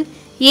துளிகளில்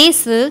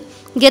இயேசு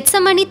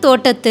கெத்சமனி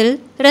தோட்டத்தில்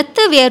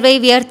இரத்த வியர்வை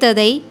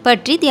வியர்த்ததை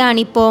பற்றி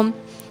தியானிப்போம்.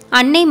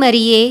 அன்னை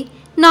மரியே,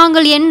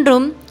 நாங்கள்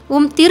என்றும்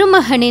உம்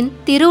திருமகனின்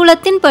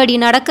திருவுளத்தின்படி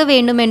நடக்க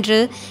வேண்டுமென்று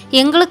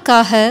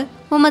எங்களுக்காக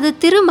உமது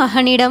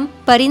திருமகனிடம்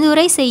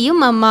பரிந்துரை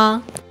செய்யும் அம்மா.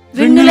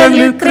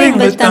 விண்ணுலகில் இருக்கிற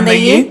எங்கள்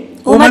தந்தையே,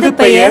 உமது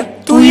பெயர்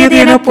தூயது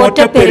என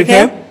போற்ற பெறுக.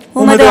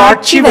 உமது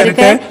ஆட்சி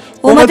வருக.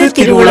 உமது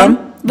திருவுளம்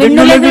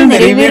விண்ணுலகில்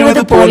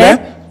நிறைவேறுவது போல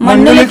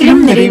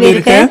மண்ணுலகிலும்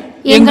நிறைவேறுக.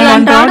 எங்கள்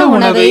அன்றாட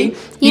உணவை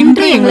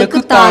இன்று எங்களுக்கு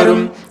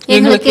தாரும்.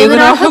 எங்களுக்கு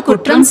எதிராக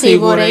குற்றம்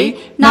செய்வோரை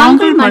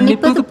நாங்கள்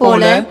மன்னிப்பது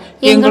போல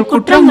எங்கள்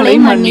குற்றங்களை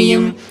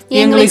மன்னியும்.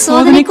 எங்களை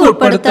சோதனைக்கு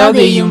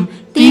உட்படுத்தாதேயும்,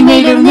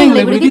 தீமையிலிருந்து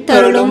எங்களை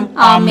விடுவித்தருளும்.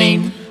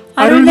 ஆமேன்.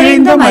 அருள்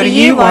நிறைந்த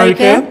மரியே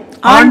வாழ்க,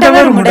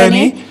 ஆண்டவர்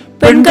உம்முடனே,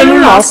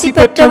 பெண்களுள் ஆசி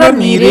பெற்றவர்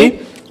நீரே.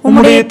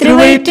 உம்முடைய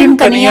திருவயிற்றின்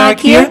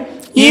கனியாகிய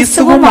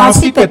இயேசுவும்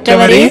ஆசி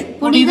பெற்றவரே.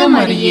 புனித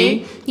மரியே,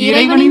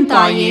 இறைவனின்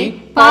தாயே,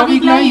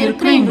 பாவிகளாய்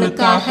இருக்கிற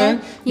எங்களுக்காக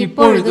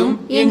இப்பொழுதும்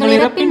எங்கள்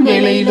இறப்பின்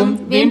வேளையிலும்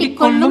வேண்டிக்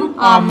கொள்ளும்.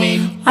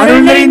 ஆமேன்.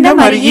 அருள் நிறைந்த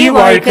மரியே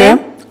வாழ்க,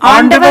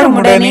 ஆண்டவர்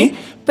உம்முடனே,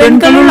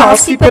 பெண்களுள்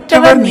ஆசி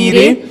பெற்றவர்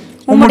நீரே.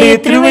 உம்முடைய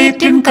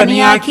திருவயிற்றின்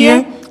கனியாகிய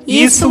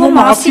இயேசுவும்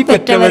ஆசி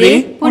பெற்றவரே.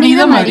 புனித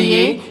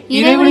மரியே,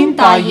 இறைவனின்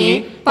தாயே,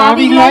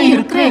 பாவிகளாய்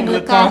இருக்கிற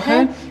எங்களுக்காக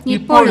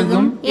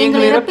இப்பொழுதும்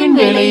எங்கள் இறப்பின்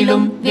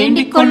வேளையிலும்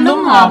வேண்டிக்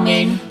கொள்ளும்.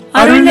 ஆமேன்.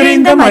 அருள்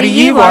நிறைந்த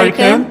மரியே வாழ்க,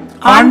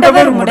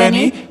 ஆண்டவர்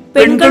உம்முடனே,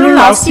 பெண்களுள்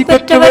ஆசி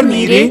பெற்றவர்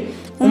நீரே.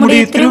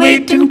 உம்முடைய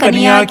திருவயிற்றின்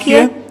கனியாகிய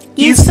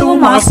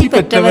இயேசுவும் ஆசி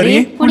பெற்றவரே.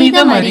 புனித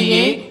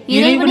மரியே,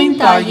 இறைவனின்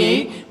தாயே,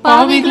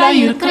 பாவிகளாய்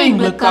இருக்கிற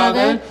எங்களுக்காக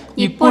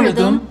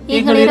இப்பொழுதும்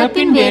எங்கள்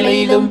இறப்பின்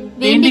வேளையிலும்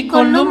வேண்டிக்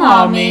கொள்ளும்.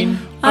 ஆமேன்.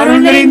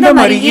 அருள் நிறைந்த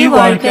மரியே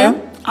வாழ்க,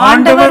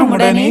 ஆண்டவர்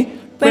உம்முடனே,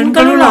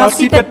 பெண்களுள்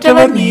ஆசி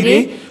பெற்றவர் நீரே.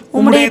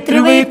 உம்முடைய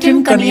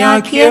திருவயிற்றின்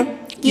கனியாகிய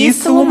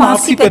இயேசுவும்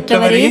ஆசி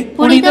பெற்றவரே.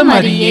 புனித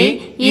மரியே,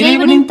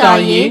 இறைவனின்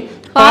தாயே,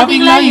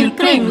 பாவிகளாய்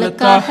இருக்கிற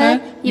எங்களுக்காக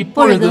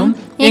இப்பொழுதும்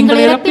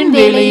எங்கள் இறப்பின்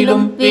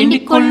வேளையிலும்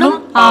வேண்டிக் கொள்ளும்.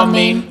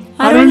 ஆமேன்.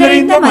 அருள்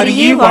நிறைந்த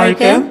மரியே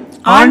வாழ்க,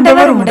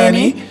 ஆண்டவர்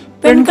உம்முடனே,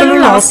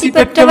 பெண்களுள் ஆசி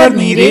பெற்றவர்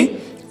நீரே.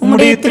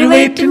 உம்முடைய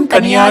திருவயிற்றின்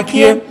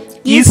கனியாகிய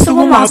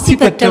இயேசுவும் ஆசி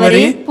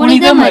பெற்றவரே.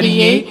 புனித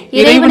மரியே,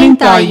 இறைவனின்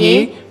தாயே,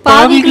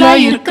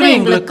 பாவிகளாய் இருக்கிற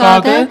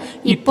எங்களுக்காக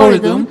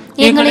இப்பொழுதும்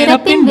எங்கள்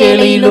இறப்பின்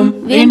வேளையிலும்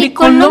வேண்டிக்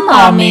கொள்ளும்.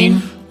 ஆமேன்.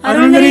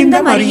 அருள் நிறைந்த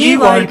மரியே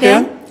வாழ்க,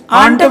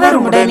 ஆண்டவர்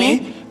உடனே,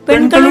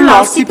 பெண்களுள்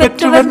ஆசி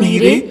பெற்றவர்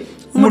நீரே.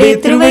 உம்முடைய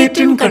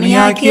திருவயிற்றின்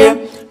கனியாகிய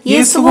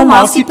இயேசுவும்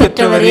ஆசி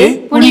பெற்றவரே.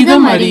 புனித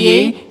மரியே,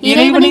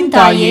 இறைவனின்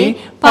தாயே,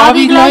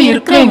 பாவிகளாய்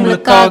இருக்கிற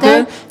எங்களுக்காக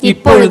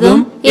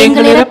இப்பொழுதும்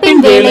எங்கள்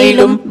இறப்பின்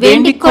வேளையிலும்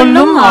வேண்டிக்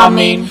கொள்ளும்.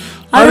 ஆமேன்.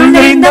 அருள்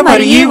நிறைந்த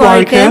மரியே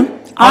வாழ்க,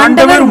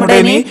 ஆண்டவர்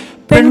உடனே,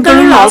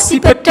 பெண்களுள் ஆசி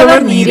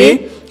பெற்றவர் நீரே.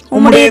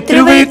 உம்முடைய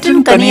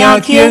திருவயிற்றின்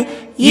கனியாகிய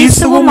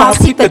இயேசுவும்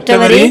ஆசி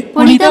பெற்றவரே.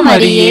 புனித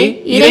மரியே,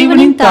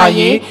 இறைவனின்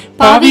தாயே,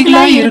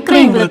 பாவிகளாய் இருக்கிற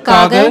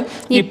எங்களுக்காக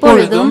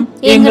இப்பொழுதும்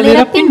எங்கள்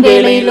இறப்பின்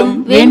வேளையிலும்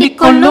வேண்டிக்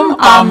கொள்ளும்.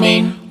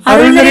 ஆமேன்.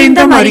 அருள்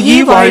நிறைந்த மரியே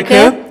வாழ்க,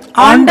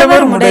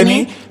 ஆண்டவர் உடனே,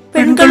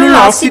 பெண்களுள்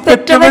ஆசி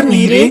பெற்றவர்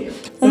நீரே.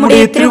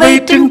 உம்முடைய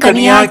திருவயிற்றின்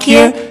கனியாகிய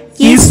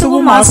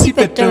இயேசுவும் ஆசி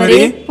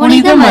பெற்றவரே.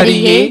 புனித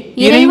மரியே,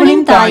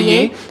 இறைவனின்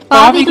தாயே,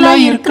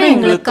 பாவிகளாய் இருக்கிற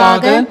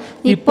எங்களுக்காக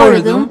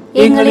இப்பொழுதும்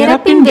எங்கள்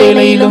இறப்பின்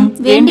வேளையிலும்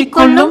வேண்டிக்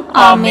கொள்ளும்.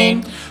 ஆமேன்.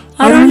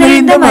 அருள்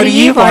நிறைந்த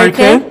மரியே வாழ்க,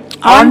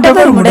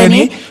 ஆண்டவர்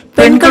உடனே,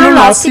 பெண்களுள்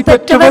ஆசி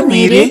பெற்றவர்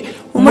நீரே.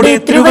 உம்முடைய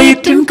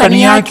திருவயிற்றின்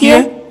கனியாகிய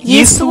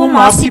இயேசுவும்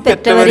ஆசி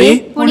பெற்றவரே.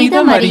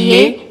 புனித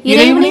மரியே,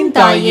 இறைவனின்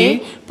தாயே,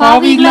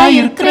 பாவிகளாய்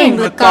இருக்கிற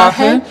எங்களுக்காக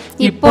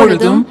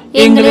இப்பொழுதும்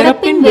எங்கள்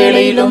இறப்பின்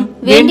வேளையிலும்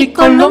வேண்டிக்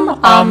கொள்ளும்.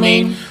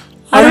 ஆமேன்.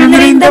 அருள்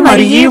நிறைந்த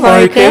மரியே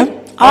வாழ்க,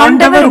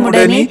 ஆண்டவர்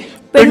உடனே,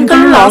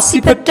 பெண்களுள் ஆசி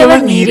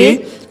பெற்றவர் நீரே.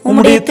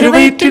 உம்முடைய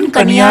திருவயிற்றின்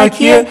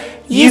கனியாகிய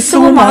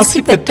இயேசுவும் ஆசி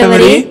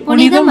பெற்றவரே.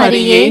 புனித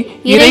மரியே,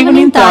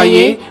 இறைவனின்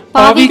தாயே,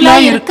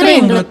 பாவிகளாய் இருக்கிற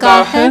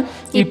எங்களுக்காக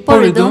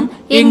இப்பொழுதும்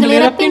எங்கள்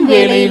இறப்பின்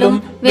வேளையிலும்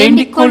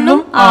வேண்டிக்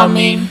கொள்ளும்.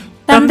 ஆமேன்.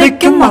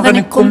 தந்தைக்கும்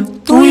மகனுக்கும்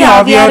தூய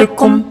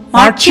ஆவியாருக்கும்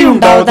ஆட்சி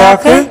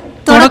உண்டாவதாக.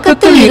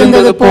 தொடக்கத்தில்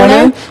இருந்தது போல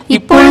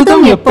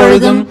இப்பொழுதும்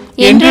எப்பொழுதும்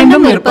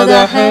என்றென்றும்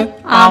இருப்பதாக.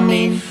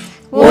 ஆமேன்.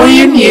 ஓ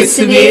என்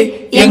இயேசுவே,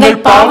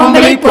 எங்கள்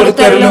பாவங்களை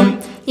பொறுத்தருளும்,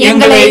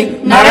 எங்களை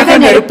நரக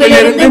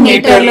நெருப்பிலிருந்து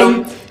மீட்டருளும்,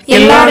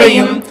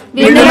 எல்லாரையும்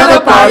விண்ணுலக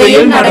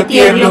பாதையில்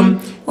நடத்தியருளும்.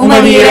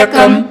 உமது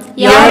இரக்கம்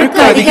யாருக்கு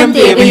அதிகம்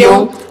தேவையோ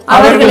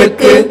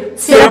அவர்களுக்கு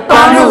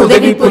சிறப்பான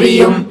உதவி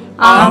புரியும்.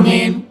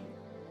 ஆமேன்.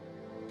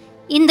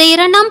 இந்த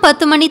 2ஆம்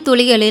 10 மணி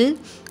துளிகளில்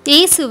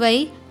இயேசுவை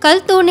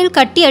கல் தூணில்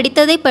கட்டி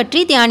அடித்ததை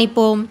பற்றி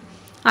தியானிப்போம்.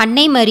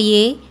 அன்னை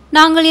மரியே,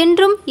 நாங்கள்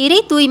என்றும் இறை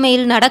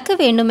தூய்மையில் நடக்க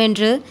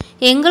வேண்டுமென்று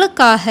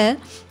எங்களுக்காக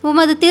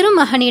உமது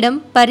திருமகனிடம்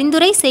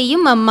பரிந்துரை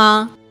செய்யும் அம்மா.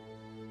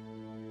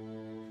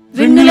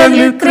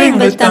 விண்ணுலகில் இருக்கிற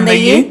எங்கள்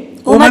தந்தையே,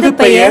 உமது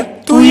பெயர்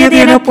தூயது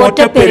என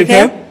போற்ற பெறுக.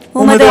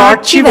 உமது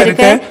ஆட்சி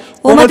வருக.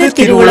 உமது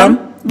திருவுளம்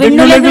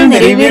விண்ணுலகில்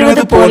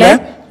நிறைவேறுவது போல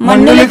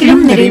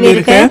மண்ணுலகிலும்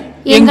நிறைவேறுக.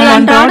 எங்கள்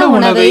அன்றாட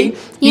உணவை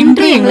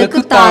இன்று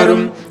எங்களுக்கு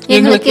தாரும்.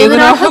 எங்களுக்கு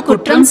எதிராக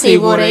குற்றம்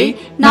செய்வோரை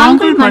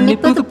நாங்கள்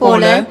மன்னிப்பது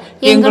போல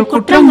எங்கள்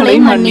குற்றங்களை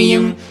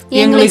மன்னியும்.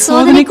 எங்களை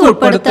சோதனைக்கு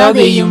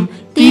உட்படுத்தாதேயும்,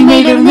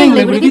 தீமையிலிருந்து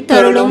எங்களை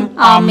விடுவித்தருளும்.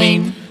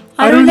 ஆமேன்.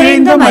 அருள்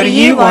நிறைந்த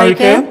மரியே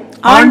வாழ்க,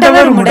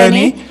 ஆண்டவர்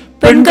உடனே,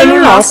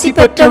 பெண்களுள் ஆசி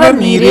பெற்றவர்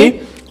நீரே.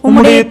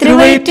 உம்முடைய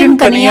திருவயிற்றின்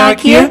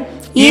கனியாகிய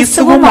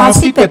இயேசுவும்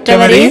ஆசி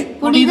பெற்றவரே.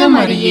 புனித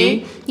மரியே,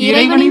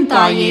 இறைவனின்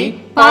தாயே,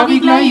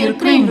 பாவிகளாய்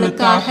இருக்கிற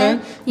எங்களுக்காக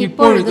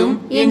இப்பொழுதும்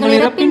எங்கள்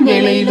இறப்பின்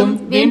வேளையிலும்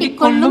வேண்டிக்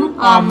கொள்ளும்.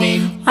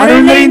 ஆமேன்.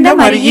 அருள் நிறைந்த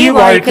மரியே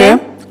வாழ்க,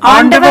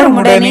 ஆண்டவர்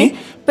உடனே,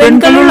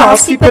 பெண்களுள்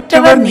ஆசி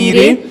பெற்றவர்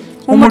நீரே.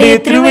 உம்முடைய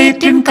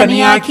திருவயிற்றின்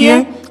கனியாகிய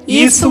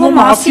இயேசுவும்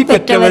ஆசி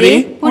பெற்றவரே.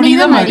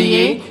 புனித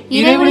மரியே,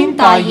 இறைவனின்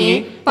தாயே,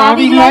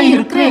 பாவிகளாய்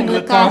இருக்கிற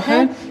எங்களுக்காக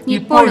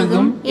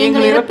இப்பொழுதும்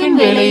எங்கள் இறப்பின்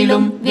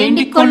வேளையிலும்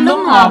வேண்டிக்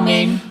கொள்ளும்.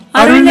 ஆமேன்.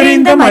 அருள்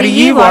நிறைந்த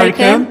மரியே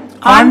வாழ்க,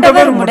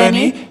 ஆண்டவர்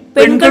உடனே,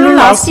 பெண்களுள்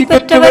ஆசி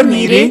பெற்றவர்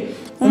நீரே.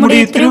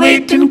 உம்முடைய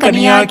திருவயிற்றின்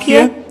கனியாகிய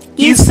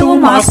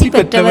இயேசுவும் ஆசி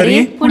பெற்றவரே.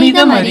 புனித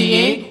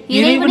மரியே,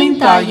 இறைவனின்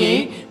தாயே,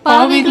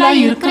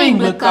 பாவிகளாய் இருக்கிற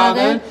எங்களுக்காக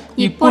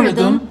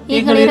இப்பொழுதும்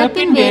எங்கள்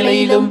இறப்பின்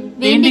வேளையிலும்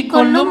வேண்டிக்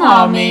கொள்ளும்.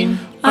 ஆமேன்.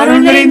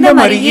 அருள் நிறைந்த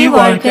மரியே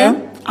வாழ்க,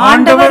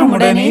 ஆண்டவர்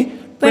உடனே,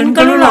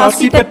 பெண்களுள்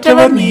ஆசி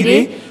பெற்றவர் நீரே.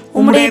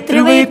 உம்முடைய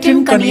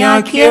திருவயிற்றின்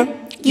கனியாகிய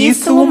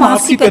இயேசுவும்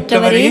ஆசி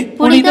பெற்றவரே.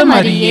 புனித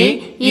மரியே,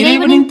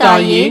 இறைவனின்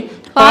தாயே,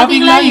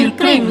 பாவிகளாய்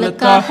இருக்கிற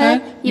எங்களுக்காக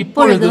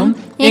இப்பொழுதும்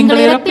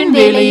எங்கள் இறப்பின்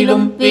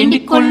வேளையிலும்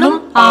வேண்டிக் கொள்ளும்.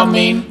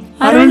 ஆமேன்.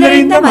 அருள்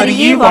நிறைந்த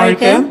மரியே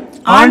வாழ்க,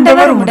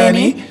 ஆண்டவர்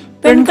உடனே,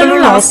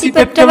 பெண்களுள் ஆசி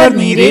பெற்றவர்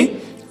நீரே.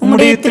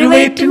 உம்முடைய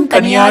திருவயிற்றின்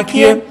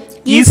கனியாகிய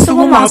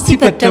இயேசுவும் ஆசி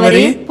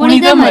பெற்றவரே.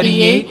 புனித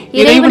மரியே,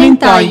 இறைவனின்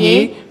தாயே,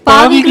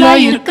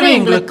 பாவிகளாய் இருக்கிற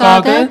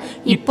எங்களுக்காக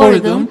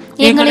இப்பொழுதும்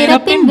எங்கள்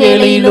இறப்பின்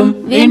வேளையிலும்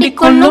வேண்டிக்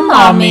கொள்ளும்.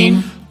 ஆமேன்.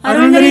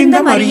 அருள் நிறைந்த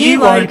மரியே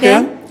வாழ்க,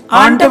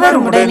 ஆண்டவர்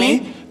உடனே,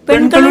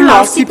 பெண்களுள்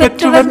ஆசி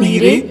பெற்றவர்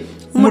நீரே.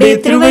 உம்முடைய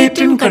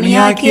திருவயிற்றின்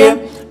கனியாகிய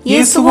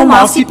இயேசுவும்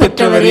ஆசி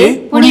பெற்றவரே.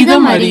 புனித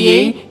மரியே,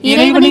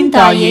 இறைவனின்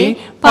தாயே,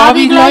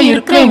 பாவிகளாய்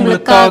இருக்கிற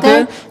எங்களுக்காக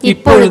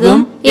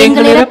இப்பொழுதும்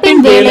எங்கள்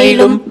இறப்பின்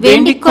வேளையிலும்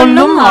வேண்டிக்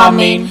கொள்ளும்.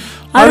 ஆமேன்.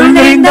 அருள்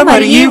நிறைந்த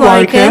மரியே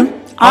வாழ்க,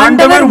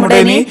 ஆண்டவர்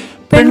உடனே,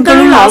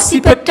 பெண்களுள் ஆசி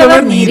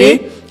பெற்றவர் நீரே.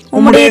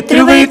 உம்முடைய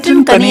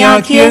திருவயிற்றின்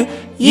கனியாகிய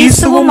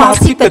இயேசுவும்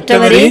ஆசி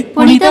பெற்றவரே.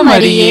 புனித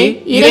மரியே,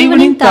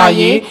 இறைவனின்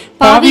தாயே,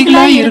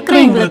 பாவிகளாய் இருக்கிற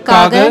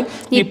எங்களுக்காக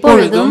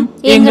இப்பொழுதும்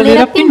எங்கள்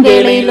இறப்பின்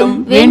வேளையிலும்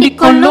வேண்டிக்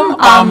கொள்ளும்.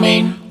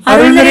 ஆமேன்.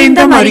 அருள்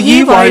நிறைந்த மரியே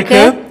வாழ்க,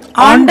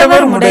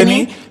 ஆண்டவர் உடனே,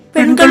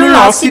 பெண்களுள்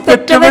ஆசி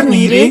பெற்றவர்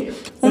நீரே.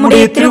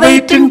 உம்முடைய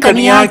திருவயிற்றின்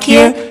கனியாகிய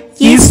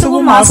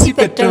இயேசுவும் ஆசி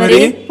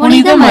பெற்றவரே.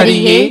 புனித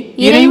மரியே,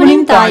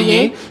 இறைவனின்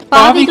தாயே,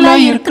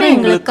 பாவிகளாய் இருக்கிற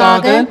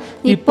எங்களுக்காக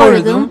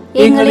இப்பொழுதும்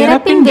எங்கள்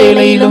இறப்பின்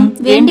வேளையிலும்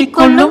வேண்டிக்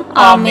கொள்ளும்.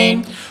 ஆமேன்.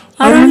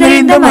 அருள்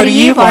நிறைந்த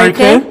மரியே வாழ்க,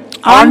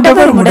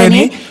 ஆண்டவர்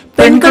உடனே,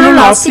 பெண்களுள்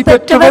ஆசி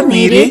பெற்றவர்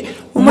நீரே.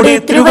 உம்முடைய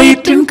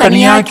திருவயிற்றின்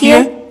கனியாகிய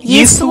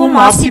இயேசுவும்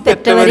ஆசி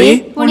பெற்றவரே.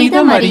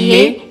 புனித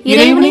மரியே,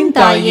 இறைவனின்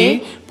தாயே,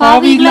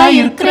 பாவிகளாய்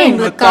இருக்கிற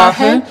எங்களுக்காக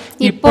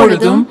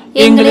இப்பொழுதும்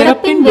எங்கள்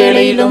இறப்பின்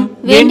வேளையிலும்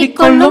வேண்டிக்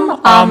கொள்ளும்.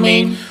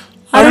 ஆமேன்.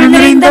 அருள்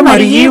நிறைந்த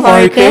மரியே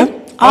வாழ்க,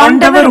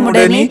 ஆண்டவர்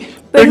உடனே,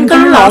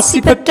 பெண்களுள் ஆசி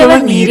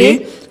பெற்றவர் நீரே.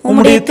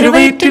 உம்முடைய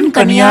திருவயிற்றின்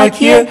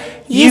கனியாகிய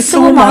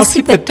இயேசுவும் ஆசி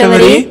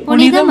பெற்றவரே.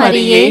 புனித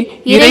மரியே,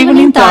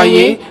 இறைவனின்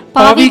தாயே,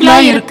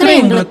 பாவிகளாய் இருக்கிற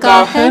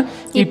எங்களுக்காக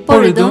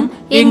இப்பொழுதும்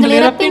எங்கள்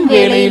இறப்பின்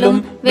வேளையிலும்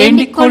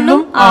வேண்டிக்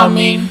கொள்ளும்.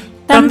 ஆமேன்.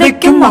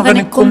 தந்தைக்கும்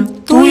மகனுக்கும்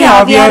தூய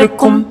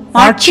ஆவியாருக்கும்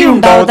ஆட்சி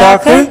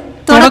உண்டாவதாக.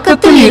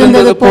 தொடக்கத்தில்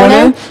இருந்தது போல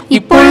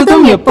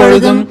இப்பொழுதும்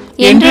எப்பொழுதும்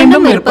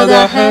என்றென்றும்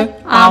இருப்பதாக.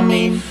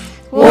 ஆமேன்.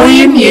 ஓ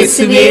என்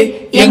இயேசுவே,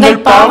 எங்கள்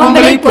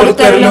பாவங்களை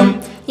பொறுத்தருளும்,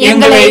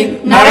 எங்களை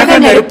நரக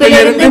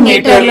நெருப்பிலிருந்து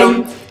மீட்டருளும்,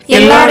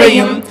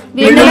 எல்லாரையும்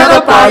விண்ணுலக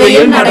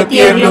பாதையில்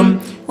நடத்தியருளும்.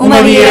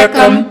 உமது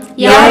இரக்கம்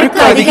யாருக்கு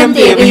அதிகம்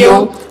தேவையோ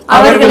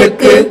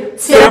அவர்களுக்கு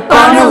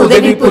சிறப்பான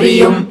உதவி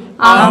புரியும்.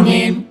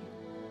 ஆமேன்.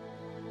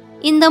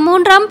 இந்த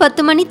 3ஆம்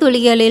 10 மணி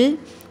துளிகளில்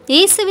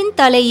இயேசுவின்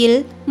தலையில்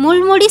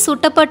முள்முடி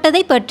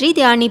சூட்டப்பட்டதை பற்றி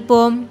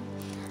தியானிப்போம்.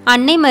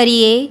 அன்னை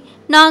மரியே,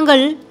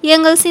 நாங்கள்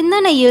எங்கள்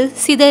சிந்தனையில்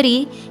சிதறி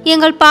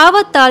எங்கள்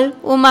பாவத்தால்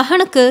உம்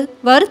மகனுக்கு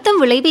வருத்தம்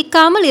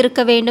விளைவிக்காமல்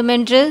இருக்க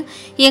வேண்டுமென்று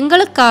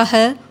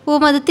எங்களுக்காக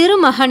உமது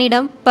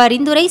திருமகனிடம்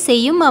பரிந்துரை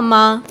செய்யும்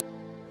அம்மா.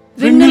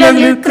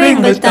 விண்ணுலகில் இருக்கிற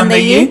எங்கள்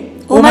தந்தையே,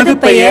 உமது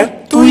பெயர்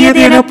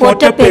தூயது என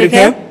போற்ற பெறுக.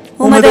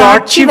 உமது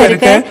ஆட்சி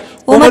வருக.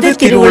 உமது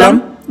திருவுளம்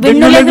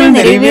விண்ணுலகில்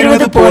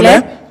நிறைவேறுவது போல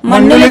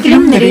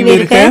மண்ணுலகிலும்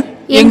நிறைவேறுக.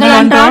 எங்கள்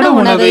அன்றாட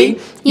உணவை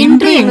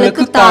இன்று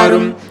எங்களுக்கு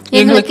தாரும்.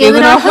 எங்களுக்கு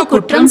எதிராக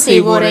குற்றம்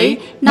செய்வோரை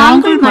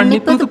நாங்கள்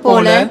மன்னிப்பது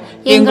போல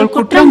எங்கள்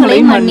குற்றங்களை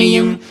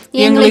மன்னியும்.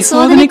 எங்களை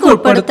சோதனைக்கு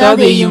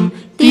உட்படுத்தாதேயும்,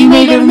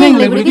 தீமையிலிருந்து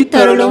எங்களை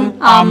விடுவித்தருளும்.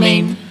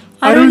 ஆமேன்.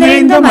 அருள்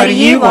நிறைந்த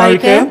மரியே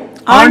வாழ்க,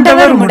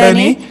 ஆண்டவர்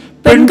உடனே,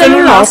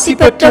 பெண்களுள் ஆசி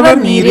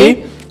பெற்றவர் நீரே.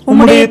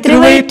 உம்முடைய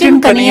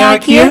திருவயிற்றின்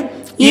கனியாகிய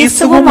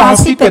இயேசுவும்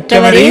ஆசி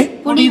பெற்றவரே.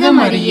 புனித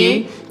மரியே,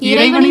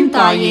 இறைவனின்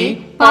தாயே,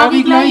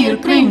 பாவிகளாய்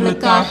இருக்கிற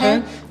எங்களுக்காக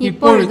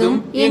இப்பொழுதும்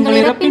எங்கள்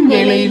இறப்பின்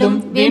வேளையிலும்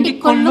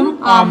வேண்டிக் கொள்ளும்.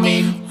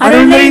 ஆமேன்.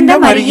 அருள் நிறைந்த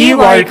மரியே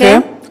வாழ்க,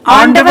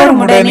 ஆண்டவர்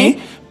உடனே,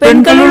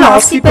 பெண்களுள்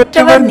ஆசி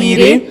பெற்றவர்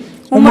நீரே.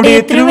 உம்முடைய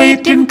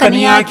திருவயிற்றின்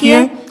கனியாகிய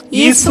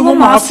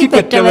இயேசுவும் ஆசி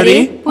பெற்றவரே.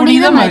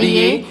 புனித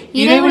மரியே,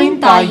 இறைவனின்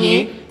தாயே,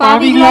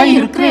 பாவிகளாய்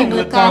இருக்கிற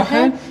எங்களுக்காக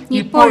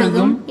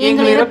இப்பொழுதும்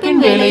எங்கள் இறப்பின்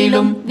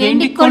வேளையிலும்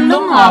வேண்டிக்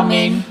கொள்ளும்.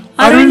 ஆமேன்.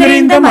 அருள்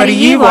நிறைந்த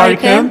மரியே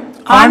வாழ்க,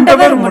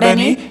 ஆண்டவர்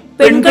உடனே,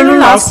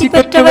 பெண்களுள் ஆசி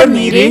பெற்றவர்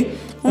நீரே.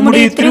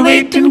 உம்முடைய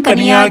திருவயிற்றின்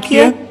கனியாகிய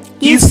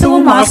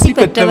இயேசுவும் ஆசி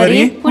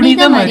பெற்றவரே.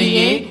 புனித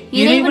மரியே,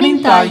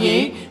 இறைவனின் தாயே,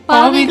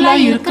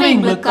 பாவிகளாய் இருக்கிற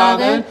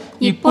எங்களுக்காக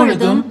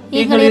இப்பொழுதும்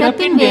எங்கள்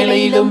இறப்பின்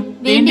வேளையிலும்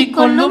வேண்டிக்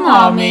கொள்ளும்.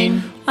 ஆமேன்.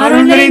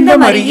 அருள் நிறைந்த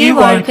மரியே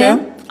வாழ்க,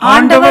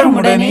 ஆண்டவர்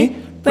உடனே,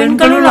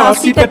 பெண்களுள்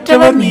ஆசி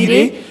பெற்றவர்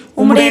நீரே.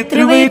 உம்முடைய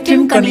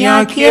திருவயிற்றின்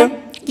கனியாகிய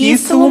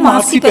இயேசுவும்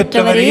ஆசி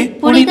பெற்றவரே.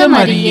 புனித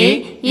மரியே,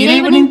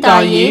 இறைவனின்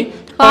தாயே,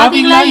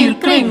 பாவிகளாய்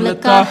இருக்கிற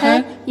எங்களுக்காக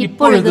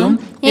இப்பொழுதும்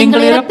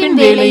எங்கள் இறப்பின்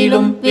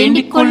வேளையிலும்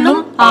வேண்டிக்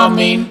கொள்ளும்.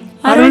 ஆமேன்.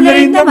 அருள்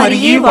நிறைந்த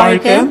மரியே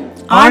வாழ்க,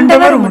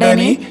 ஆண்டவர்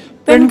உடனே,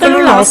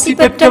 பெண்களுள் ஆசி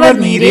பெற்றவர்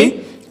நீரே.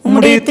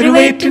 உம்முடைய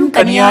திருவயிற்றின்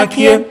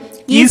கனியாகிய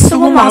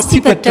இயேசுவும் ஆசி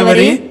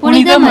பெற்றவரே.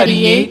 புனித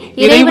மரியே,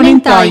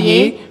 இறைவனின்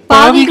தாயே,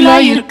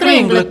 பாவிகளாய் இருக்கிற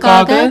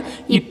எங்களுக்காக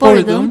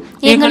இப்பொழுதும்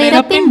எங்கள்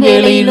இறப்பின்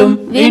வேளையிலும்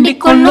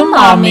வேண்டிக் கொள்ளும்.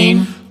 ஆமேன்.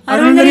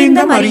 அருள்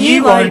நிறைந்த மரியே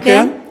வாழ்க,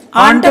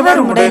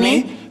 ஆண்டவர் உடனே,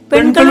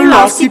 பெண்களுள்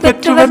ஆசி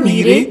பெற்றவர்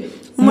நீரே.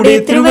 உம்முடைய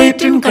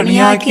திருவயிற்றின்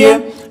கனியாகிய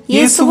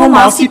இயேசுவும்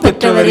ஆசி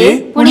பெற்றவரே.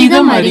 புனித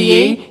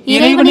மரியே,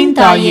 இறைவனின்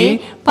தாயே,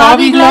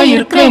 பாவிகளாய்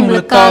இருக்கிற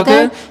எங்களுக்காக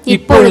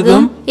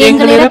இப்பொழுதும்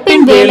எங்கள்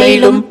இறப்பின்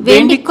வேளையிலும்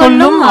வேண்டிக்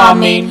கொள்ளும்.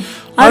 ஆமேன்.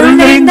 அருள்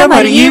நிறைந்த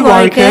மரியே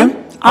வாழ்க,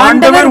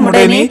 ஆண்டவர்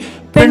உடனே,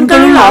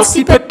 பெண்களுள்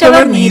ஆசி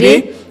பெற்றவர் நீரே.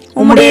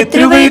 உம்முடைய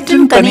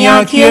திருவயிற்றின்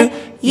கனியாகிய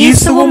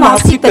இயேசுவும்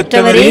ஆசி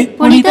பெற்றவரே.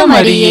 புனித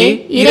மரியே,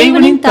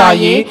 இறைவனின்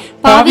தாயே,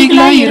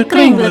 பாவிகளாய் இருக்கிற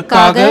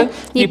எங்களுக்காக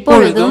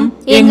இப்பொழுதும்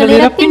எங்கள்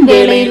இறப்பின்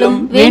வேளையிலும்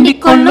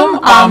வேண்டிக் கொள்ளும்.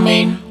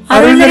 ஆமேன்.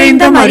 அருள்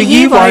நிறைந்த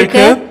மரியே வாழ்க,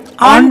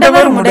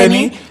 ஆண்டவர்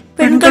உடனே,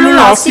 பெண்களுள்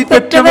ஆசி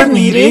பெற்றவர்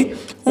நீரே.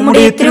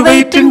 உம்முடைய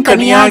திருவயிற்றின்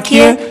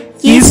கனியாகிய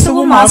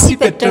இயேசுவும் ஆசி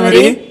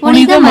பெற்றவரே.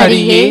 புனித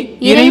மரியே,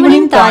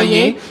 இறைவனின்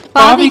தாயே,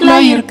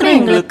 பாவிகளாய் இருக்கிற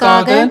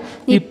எங்களுக்காக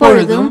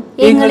இப்பொழுதும்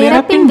எங்கள்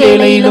இறப்பின்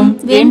வேளையிலும்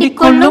வேண்டிக்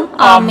கொள்ளும்.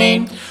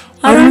 ஆமேன்.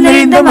 அருள்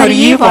நிறைந்த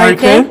மரியே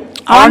வாழ்க,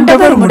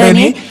 ஆண்டவர்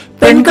உடனே,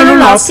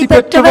 பெண்களுள் ஆசி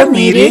பெற்றவர்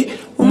நீரே.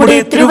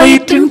 உம்முடைய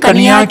திருவயிற்றின்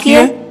கனியாகிய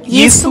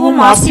இயேசுவும்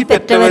ஆசி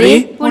பெற்றவரே.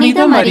 புனித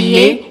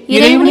மரியே,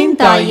 இறைவனின்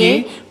தாயே,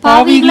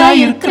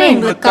 பாவிகளாய் இருக்கிற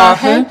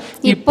எங்களுக்காக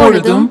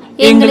இப்பொழுதும்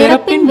எங்கள்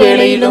இறப்பின்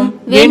வேளையிலும்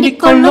வேண்டிக்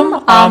கொள்ளும்.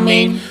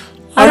 ஆமேன்.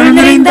 அருள்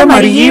நிறைந்த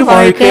மரியே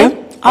வாழ்க,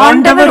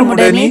 ஆண்டவர்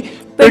உம்முடனே.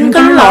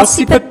 பெண்களுள்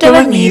ஆசி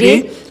பெற்றவர் நீரே.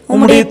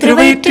 உம்முடைய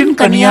திருவயிற்றின்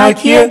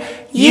கனியாகிய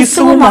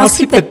இயேசுவும்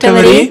ஆசி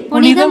பெற்றவரே.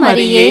 புனித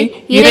மரியே,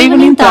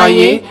 இறைவனின்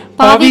தாயே,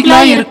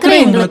 பாவிகளாய் இருக்கிற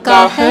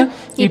எங்களுக்காக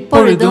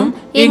இப்பொழுதும்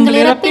எங்கள்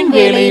இறப்பின்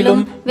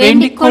வேளையிலும்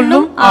வேண்டிக்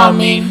கொள்ளும்.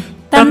 ஆமேன்.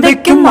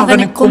 தந்தைக்கும்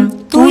மகனுக்கும்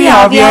தூய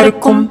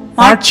ஆவியாருக்கும்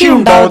ஆட்சி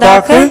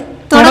உண்டாவதாக.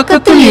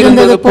 தொடக்கத்தில்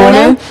இருந்தது போல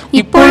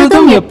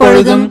இப்பொழுதும்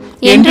எப்பொழுதும்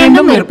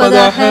என்றென்றும்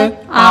இருப்பதாக.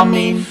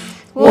 ஆமேன்.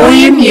 ஓ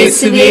என்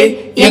இயேசுவே,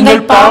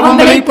 எங்கள்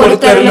பாவங்களை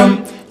பொறுத்தருளும்.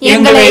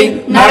 எங்களை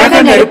நரக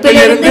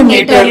நெருப்பிலிருந்து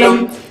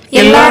மீட்டருளும்.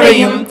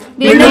 எல்லாரையும்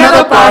விண்ணுலக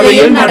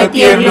பாதையில்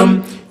நடத்தியருளும்.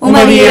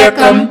 உமது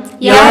இரக்கம்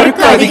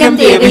யாருக்கு அதிகம்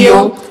தேவையோ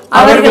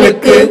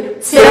அவர்களுக்கு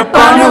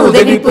சிறப்பான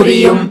உதவி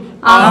புரியும்.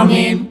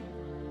 ஆமேன்.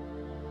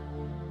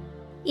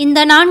 இந்த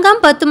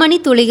 4ஆம் 10 மணி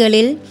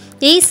துளிகளில்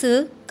இயேசு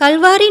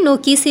கல்வாரி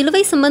நோக்கி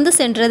சிலுவை சுமந்து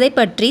சென்றதை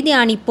பற்றி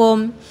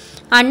தியானிப்போம்.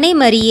 அன்னை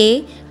மரியே,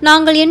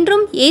 நாங்கள்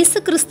என்றும் இயேசு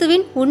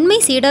கிறிஸ்துவின் உண்மை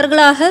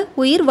சீடர்களாக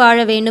உயிர் வாழ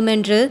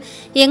வேண்டுமென்று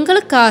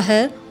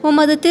எங்களுக்காக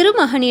உமது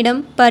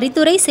திருமகனிடம்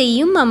பரிந்துரை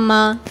செய்யும்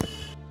அம்மா.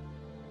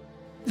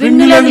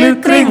 விண்ணுலகில்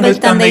இருக்கிற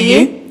எங்கள் தந்தையே,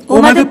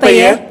 உமது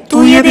பெயர்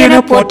தூயது என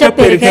போற்ற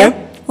பெறுக.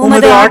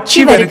 உமது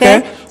ஆட்சி வருக.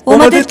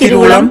 உமது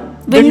திருவுளம்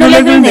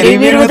விண்ணுலகில்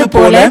நிறைவேறுவது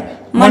போல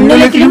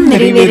மண்ணுலகிலும்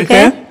நிறைவேறுக.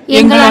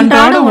 எங்கள்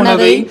அன்றாட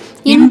உணவை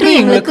இன்று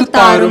எங்களுக்கு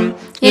தாரும்.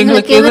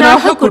 எங்களுக்கு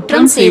எதிராக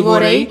குற்றம்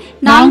செய்வோரை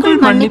நாங்கள்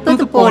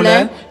மன்னிப்பது போல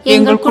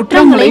எங்கள்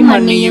குற்றங்களை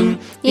மன்னியும்.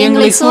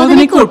 எங்களை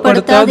சோதனைக்கு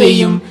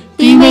உட்படுத்தாதேயும்,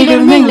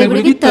 தீமையிலிருந்து எங்களை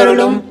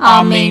விடுவித்தருளும்.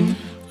 ஆமேன்.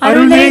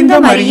 அருள் நிறைந்த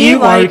மரியே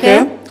வாழ்க,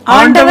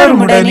 ஆண்டவர்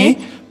உம்முடனே.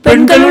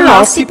 பெண்களுள்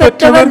ஆசி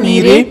பெற்றவர்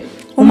நீரே.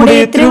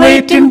 உம்முடைய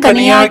திருவயிற்றின்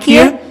கனியாகிய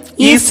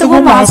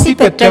இயேசுவும் ஆசி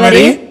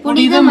பெற்றவரே.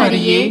 புனித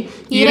மரியே,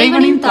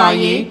 இறைவனின்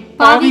தாயே,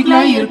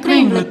 பாவிகளாய் இருக்கிற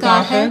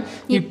எங்களுக்காக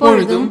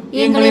இப்பொழுதும்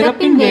எங்கள்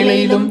இறப்பின்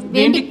வேளையிலும்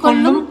வேண்டிக்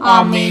கொள்ளும்.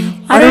 ஆமேன்.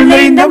 அருள்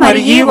நிறைந்த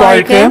மரியே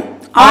வாழ்க,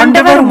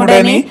 ஆண்டவர்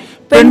உம்முடனே.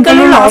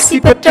 பெண்களுள் ஆசி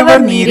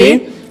பெற்றவர் நீரே.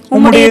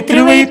 உம்முடைய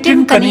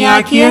திருவயிற்றின்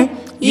கனியாகிய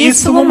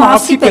இயேசுவும்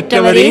ஆசி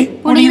பெற்றவரே.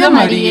 புனித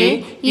மரியே,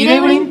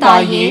 இறைவனின்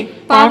தாயே,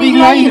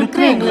 பாவிகளாய்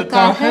இருக்கிற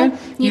எங்களுக்காக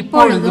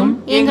இப்பொழுதும்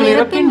எங்கள்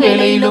இறப்பின்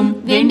வேளையிலும்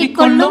வேண்டிக்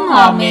கொள்ளும்.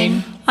 ஆமேன்.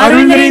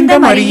 அருள் நிறைந்த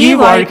மரியே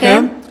வாழ்க,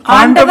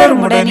 ஆண்டவர்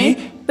உம்முடனே.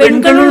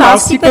 பெண்களுள்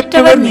ஆசி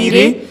பெற்றவர்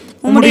நீரே.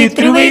 உம்முடைய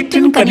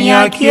திருவயிற்றின்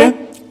கனியாகிய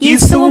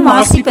இயேசுவும்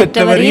ஆசி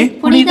பெற்றவரே.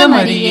 புனித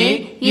மரியே,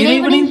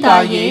 இறைவனின்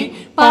தாயே,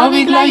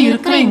 பாவிகளாய்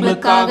இருக்கிற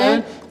எங்களுக்காக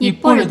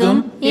இப்பொழுதும்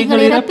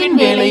எங்கள் இறப்பின்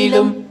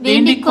வேளையிலும்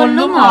வேண்டிக்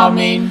கொள்ளும்.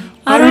 ஆமேன்.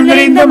 அருள்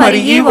நிறைந்த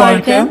மரியே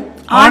வாழ்க,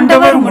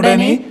 ஆண்டவர்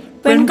உம்முடனே.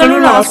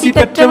 பெண்களுள் ஆசி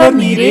பெற்றவர்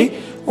நீரே.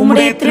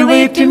 உம்முடைய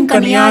திருவயிற்றின்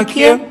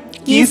கனியாகிய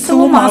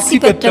இயேசுவும் ஆசி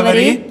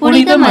பெற்றவரே.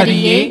 புனித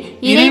மரியே,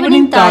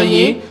 இறைவனின்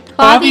தாயே,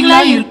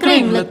 பாவிகளாய் இருக்கிற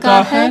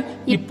எங்களுக்காக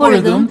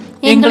இப்பொழுதும்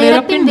எங்கள்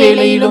இறப்பின்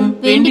வேளையிலும்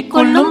வேண்டிக்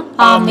கொள்ளும்.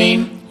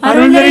 ஆமேன்.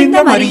 அருள் நிறைந்த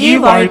மரியே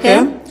வாழ்க,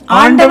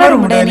 ஆண்டவர்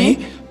உம்முடனே.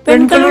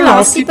 பெண்களுள்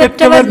ஆசி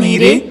பெற்றவர்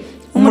நீரே.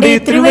 உம்முடைய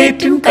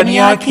திருவயிற்றின்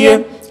கனியாகிய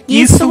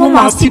இயேசுவும்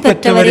ஆசி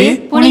பெற்றவரே.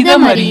 புனித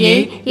மரியே,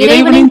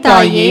 இறைவனின்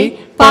தாயே,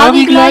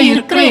 பாவிகளாய்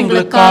இருக்கிற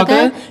எங்களுக்காக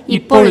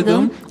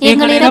இப்பொழுதும்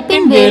எங்கள்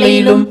இறப்பின்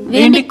வேளையிலும்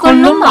வேண்டிக்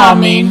கொள்ளும்.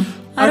 ஆமேன்.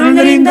 அருள்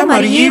நிறைந்த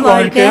மரியே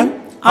வாழ்க,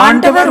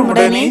 ஆண்டவர்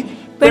உம்முடனே.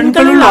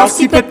 பெண்களுள்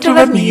ஆசி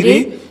பெற்றவர் நீரே.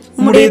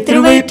 உம்முடைய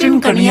திருவயிற்றின்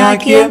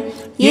கனியாகிய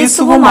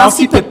இயேசுவும்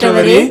ஆசி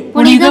பெற்றவரே.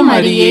 புனித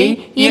மரியே,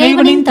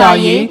 இறைவனின்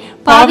தாயே,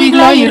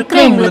 பாவிகளாய் இருக்கிற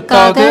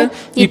எங்களுக்காக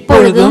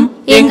இப்பொழுதும்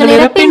எங்கள்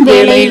இறப்பின்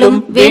வேளையிலும்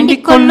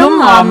வேண்டிக் கொள்ளும்.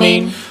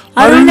 ஆமேன்.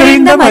 அருள்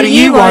நிறைந்த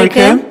மரியே வாழ்க,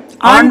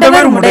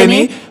 ஆண்டவர்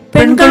உம்முடனே.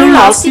 பெண்களுள்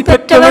ஆசி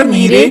பெற்றவர்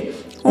நீரே.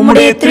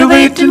 உம்முடைய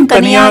திருவயிற்றின்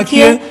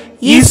கனியாகிய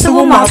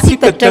இயேசுவும் ஆசி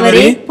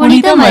பெற்றவரே.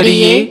 புனித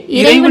மரியே,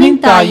 இறைவனின்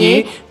தாயே,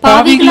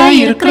 பாவிகளாய்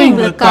இருக்கிற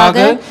எங்களுக்காக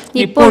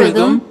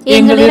இப்பொழுதும்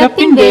எங்கள்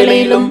இறப்பின்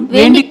வேளையிலும்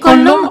வேண்டிக்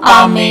கொள்ளும்.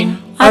 ஆமேன்.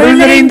 அருள்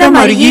நிறைந்த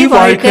மரியே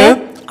வாழ்க,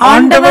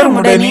 ஆண்டவர்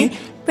உம்முடனே.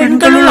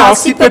 பெண்களுள்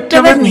ஆசி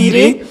பெற்றவர்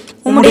நீரே.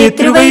 உம்முடைய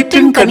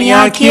திருவயிற்றின்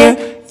கனியாகிய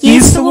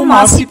இயேசுவும்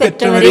ஆசி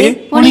பெற்றவரே.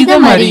 புனித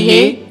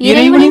மரியே,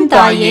 இறைவனின்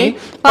தாயே,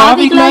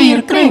 பாவிகளாய்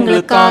இருக்கிற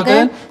எங்களுக்காக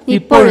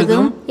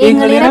இப்பொழுதும்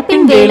எங்கள்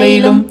இறப்பின்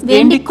வேளையிலும்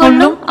வேண்டிக்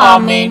கொள்ளும்.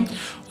 ஆமேன்.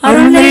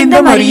 அருள் நிறைந்த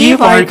மரியே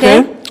வாழ்க,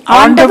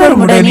 ஆண்டவர்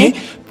உம்முடனே.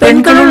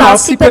 பெண்களுள்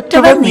ஆசி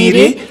பெற்றவர்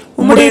நீரே.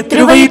 உம்முடைய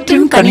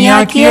திருவயிற்றின்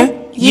கனியாகிய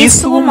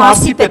இயேசுவும்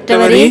ஆசி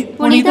பெற்றவரே.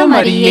 புனித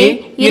மரியே,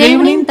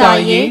 இறைவனின்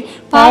தாயே,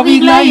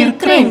 பாவிகளாய்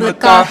இருக்கிற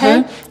எங்களுக்காக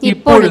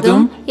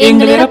இப்பொழுதும்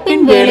எங்கள்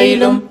இறப்பின்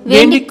வேளையிலும்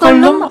வேண்டிக்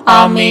கொள்ளும்.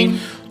 ஆமேன்.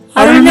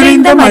 அருள்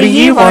நிறைந்த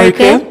மரியே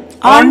வாழ்க,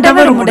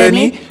 ஆண்டவர்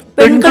உம்முடனே.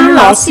 பெண்களுள்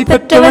ஆசி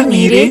பெற்றவர்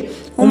நீரே.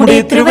 உம்முடைய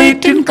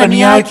திருவயிற்றின்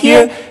கனியாகிய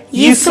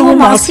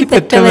இயேசுவும் ஆசி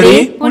பெற்றவரே.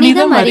 புனித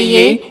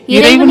மரியே,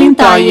 இறைவனின்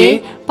தாயே,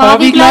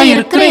 பாவிகளாய்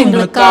இருக்கிற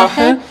எங்களுக்காக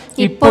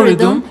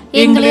இப்பொழுதும்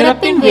எங்கள்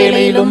இறப்பின்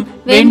வேளையிலும்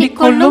வேண்டிக்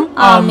கொள்ளும்.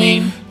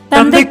 ஆமேன்.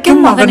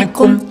 தந்தைக்கும்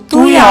மகனுக்கும்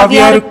தூய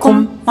ஆவியாருக்கும்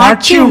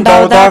ஆட்சி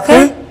உண்டாவதாக.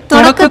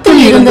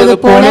 தொடக்கத்தில் இருந்தது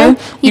போல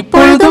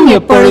இப்பொழுதும்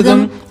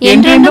எப்பொழுதும்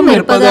என்றென்றும்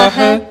இருப்பதாக.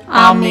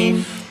 ஆமென்.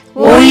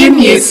 ஓ என்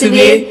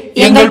இயேசுவே,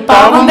 எங்கள்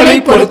பாவங்களை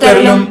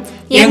பொறுத்தருளும்,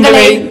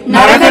 எங்களை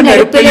நரக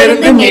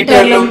நெருப்பிலிருந்து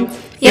மீட்டருளும்,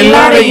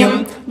 எல்லாரையும்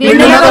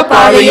விண்ணுலக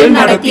பாதையில்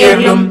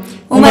நடத்தியருளும்.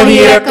 உமது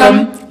இரக்கம்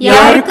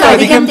யாருக்கு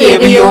அதிகம்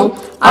தேவையோ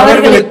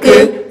அவர்களுக்கு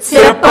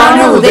சிறப்பான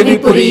உதவி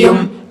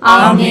புரியும்.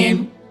 ஆமென்.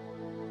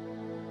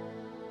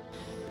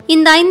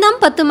 இந்த 5ஆம்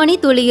 10 மணி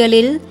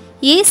துளிகளில்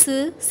இயேசு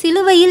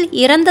சிலுவையில்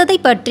இறந்ததை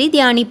பற்றி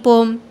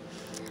தியானிப்போம்.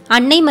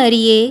 அன்னை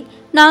மரியே,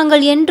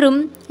 நாங்கள் என்றும்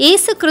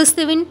இயேசு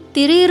கிறிஸ்துவின்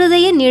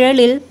திருஇருதய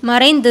நிழலில்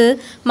மறைந்து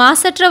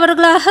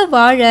மாசற்றவர்களாக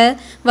வாழ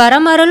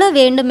வரமருள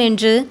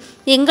வேண்டுமென்று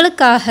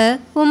எங்களுக்காக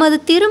உமது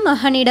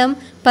திருமகனிடம்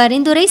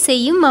பரிந்துரை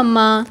செய்யும்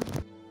அம்மா.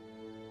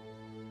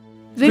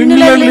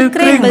 விண்ணுலகில்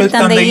இருக்கிற எங்கள்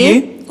தந்தையே,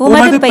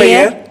 உமது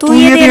பெயர்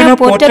தூயதென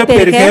போற்றப்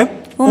பெறுக.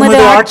 உமது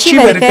ஆட்சி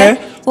வருக.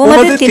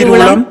 உமது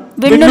திருவுளம்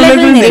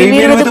விண்ணுலகில்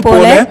நிறைவேறுவது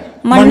போல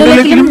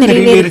மண்ணுலகிலும்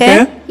நிறைவேறுக.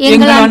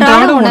 எங்கள்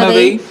அன்றாட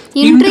உணவை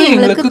இன்று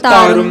எங்களுக்கு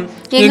தாரும்.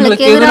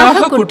 எங்களுக்கு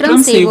எதிராக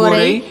குற்றம்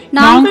செய்வோரை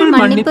நாங்கள்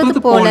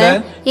மன்னிப்பது போல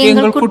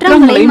எங்கள்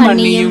குற்றங்களை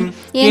மன்னியும்.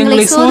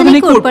 எங்களை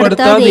சோதனைக்கு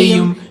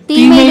உட்படுத்தாதேயும்,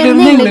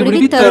 தீமையிலிருந்து எங்களை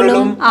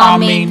விடுவித்தருளும்.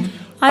 ஆமென்.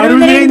 அருள்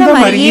நிறைந்த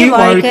மரியே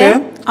வாழ்க.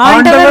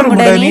 ஆண்டவர்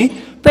உடனே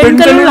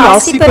பெண்களுள்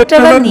ஆசி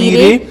பெற்றவர்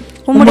நீரே.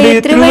 உம்முடைய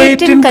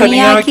திருவயிற்றின்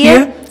கனியாகிய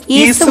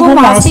இயேசுவும்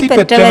ஆசி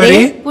பெற்றவரே.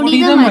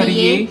 புனித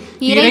மரியே,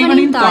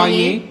 இறைவனின்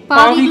தாயே,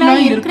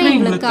 பாவிகளாய் இருக்கிற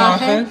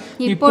எங்களுக்காக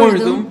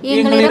இப்பொழுதும்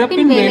எங்கள்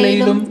இறப்பின்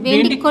வேளையிலும்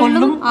வேண்டிக்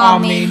கொள்ளும்.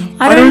 ஆமென்.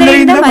 அருள்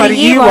நிறைந்த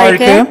மரியே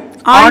வாழ்க.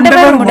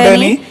 ஆண்டவர்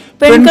உடனே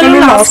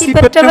பெண்களுள் ஆசி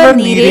பெற்றவர்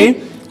நீரே.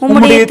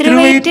 உம்முடைய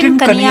திருவயிற்றின்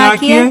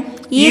கனியாகிய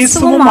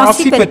இயேசுவும்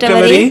ஆசி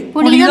பெற்றவரே.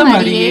 புனித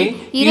மரியே,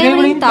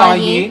 இறைவனின்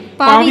தாயே,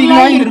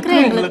 பாவிகளாய் இருக்கிற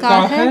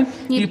எங்களுக்காக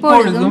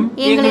இப்பொழுதும்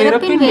எங்கள்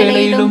இறப்பின்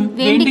வேளையிலும்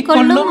வேண்டிக்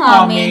கொள்ளும்.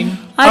 ஆமென்.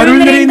 அருள்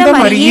நிறைந்த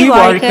மரியே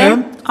வாழ்க.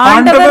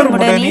 ஆண்டவர்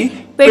உடனே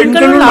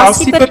பெண்களுள்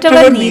ஆசி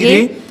பெற்றவர் நீரே.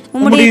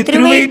 உம்முடைய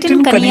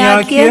திருவயிற்றின்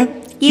கனியாகிய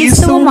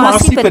இயேசுவும்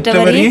ஆசி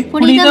பெற்றவரே.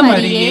 புனித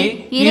மரியே,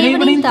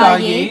 இறைவனின்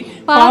தாயே,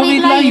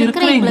 பாவிகளாய்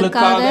இருக்கிற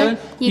எங்களுக்காக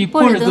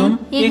இப்பொழுதும்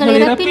எங்கள்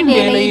இறப்பின்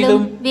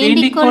வேளையிலும்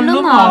வேண்டிக்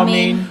கொள்ளும்.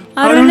 ஆமென்.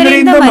 அருள்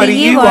நிறைந்த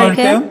மரியே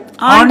வாழ்க.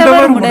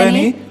 ஆண்டவர்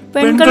உடனே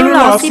பெண்களுள்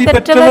ஆசி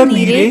பெற்றவர்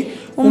நீரே.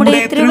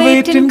 உம்முடைய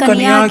திருவயிற்றின்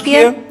கனியாகிய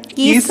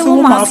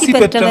இயேசுவும் ஆசி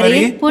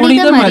பெற்றவரே.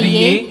 புனித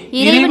மரியே,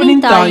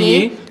 இறைவனின் தாயே,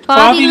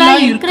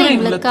 பாவிகளாய் இருக்கிற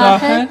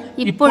எங்களுக்காக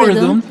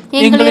இப்பொழுதும்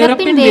எங்கள்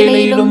இறப்பின்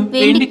வேளையிலும்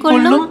வேண்டிக்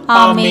கொள்ளும்.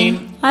 ஆமென்.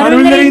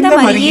 அருள் நிறைந்த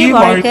மரியே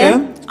வாழ்க.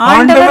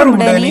 ஆண்டவர்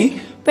உடனே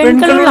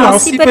பெண்களுள்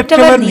ஆசி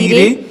பெற்றவர்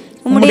நீரே.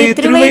 உம்முடைய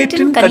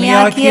திருவயிற்றின்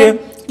கனியாகிய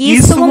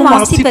இயேசுவும்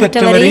ஆசி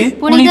பெற்றவரே.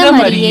 புனித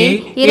மரியே,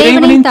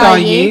 இறைவனின்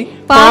தாயே,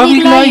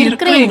 பாவிகளாய்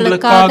இருக்கிற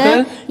எங்களுக்காக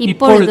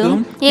இப்பொழுதும்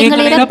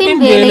எங்கள்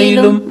இறப்பின்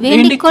வேளையிலும்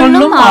வேண்டிக்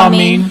கொள்ளும்.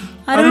 ஆமென்.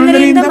 அருள்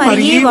நிறைந்த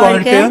மரியே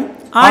வாழ்க.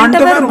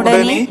 ஆண்டவர்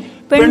உடனே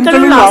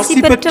பெண்களுள் ஆசி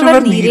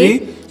பெற்றவர் நீரே.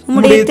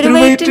 உம்முடைய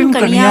திருவயிற்றின்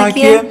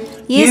கனியாகிய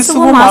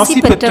இயேசுவும் ஆசி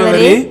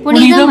பெற்றவரே.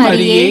 புனித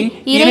மரியே,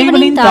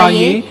 இறைவனின்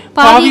தாயே,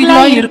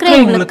 பாவிகளாய் இருக்கிற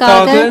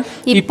எங்களுக்காக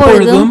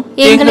இப்பொழுதும்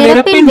எங்கள்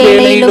இறப்பின்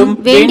வேளையிலும்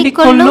வேண்டிக்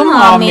கொள்ளும்.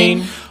 ஆமென்.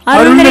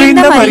 அருள்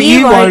நிறைந்த மரியே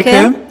வாழ்க.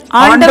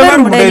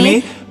 ஆண்டவர் உடனே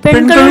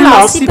பெண்களுள்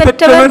ஆசி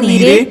பெற்றவர்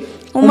நீரே.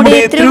 உம்முடைய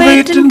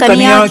திருவயிற்றின்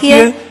கனியாகிய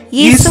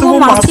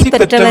இயேசுவும் ஆசி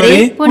பெற்றவரே.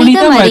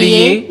 புனித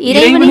மரியே,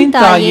 இறைவனின்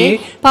தாயே,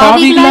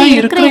 பாவிகளாய்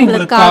இருக்கிற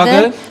எங்களுக்காக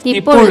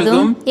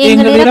இப்பொழுதும்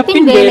எங்கள்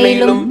இறப்பின்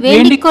வேளையிலும்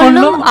வேண்டிக்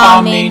கொள்ளும்.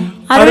 ஆமென்.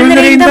 அருள்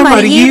நிறைந்த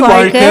மரியே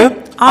வாழ்க.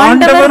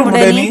 ஆண்டவர்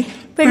உடனே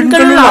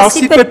பெண்களுள்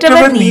ஆசி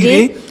பெற்றவர் நீரே.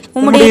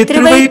 உம்முடைய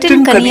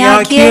திருவயிற்றின்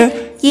கனியாகிய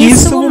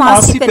இயேசுவும்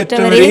ஆசி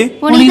பெற்றவரே.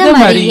 புனித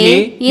மரியே,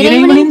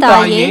 இறைவனின்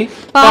தாயே,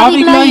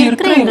 பாவிகளாய்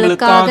இருக்கிற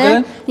எங்களுக்காக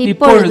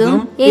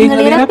இப்பொழுதும்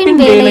எங்கள் இறப்பின்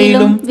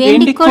வேளையிலும்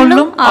வேண்டிக்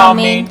கொள்ளும்.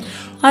 ஆமென்.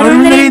 அருள்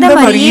நிறைந்த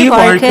மரியே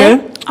வாழ்க.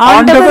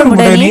 ஆண்டவர்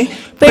உடனே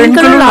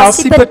பெண்களுள்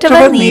ஆசி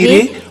பெற்றவர்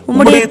நீரே.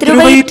 உம்முடைய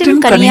திருவயிற்றின்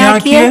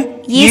கனியாகிய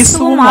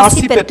இயேசுவும்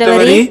ஆசி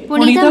பெற்றவரே.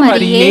 புனித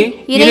மரியே,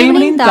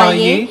 இறைவனின்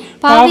தாயே,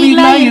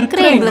 பாவிகளாய்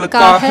இருக்கிற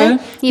எங்களுக்காக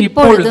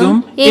இப்பொழுதும்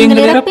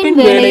எங்கள் இறப்பின்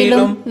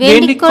வேளையிலும்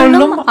வேண்டிக்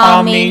கொள்ளும்.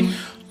 ஆமென்.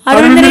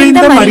 அருள்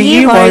நிறைந்த மரியே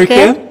வாழ்க.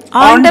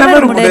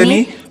 ஆண்டவர் உடனே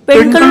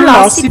பெண்களுள்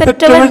ஆசி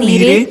பெற்றவர்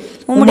நீரே.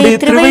 உம்முடைய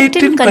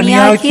திருவயிற்றின்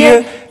கனியாகிய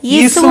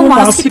இயேசுவும்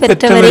ஆசி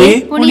பெற்றவரே.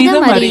 புனித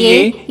மரியே,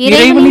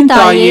 இறைவனின்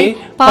தாயே,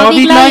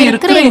 பாவிகளாய்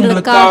இருக்கிற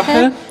எங்களுக்காக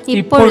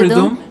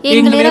இப்பொழுதும்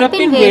எங்கள்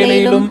இறப்பின்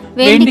வேளையிலும்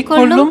வேண்டிக்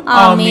கொள்ளும்.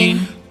 ஆமென்.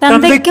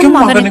 தந்தைக்கும்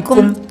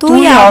மகனுக்கும்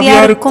தூய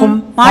ஆவியாருக்கும்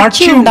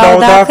ஆட்சி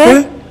உண்டாவதாக.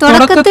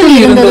 தொடக்கத்தில்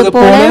இருந்தது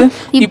போல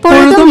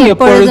இப்பொழுதும்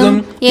எப்பொழுதும்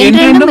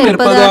என்றென்றும்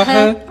இருப்பதாக.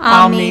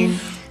 ஆமென்.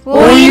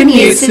 ஓ என்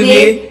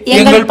இயேசுவே,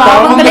 எங்கள்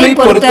பாவங்களை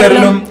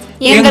பொறுத்தருளும்,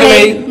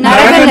 எங்களை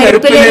நரக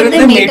நெருப்பிலிருந்து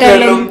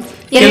மீட்டருளும்,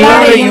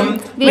 எல்லாரையும்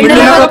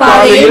விண்ணுலக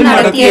பாதையில்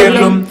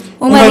நடத்தியருளும்.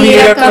 உமது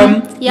இரக்கம்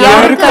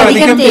யாருக்கு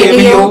அதிகம்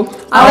தேவையோ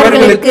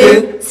அவர்களுக்கு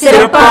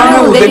சிறப்பான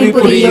உதவி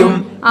புரியும்.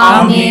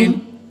 ஆமென்.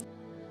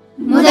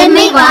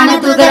 முதன்மை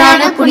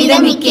வானதூதரான புனித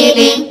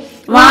மிக்கேலே,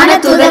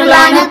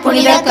 வானதூதர்களான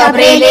புனித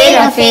கபிரேலே,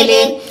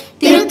 ரஃபேலே,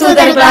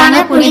 திருத்தூதர்களான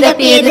புனித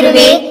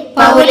பேதுருவே,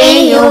 பவுலே,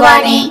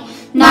 யோவானே,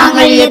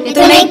 நாங்கள்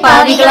எத்துணை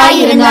பாவிகளாய்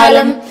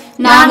இருந்தாலும்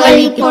நாங்கள்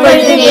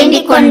இப்பொழுது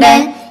வேண்டிக் கொண்ட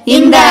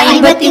இந்த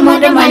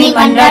 53 மணி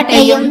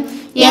மன்றாட்டையும்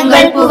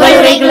எங்கள்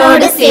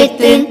புகழுரைகளோடு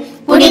சேர்த்து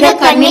புனித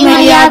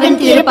கன்னிமரியாவின்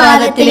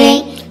திருப்பாதத்திலே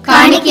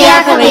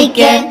காணிக்கையாக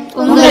வைக்க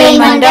உங்களை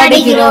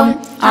மன்றாடுகிறோம்.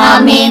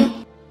 ஆமேன்.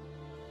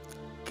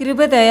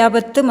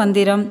 கிருபதயாபத்து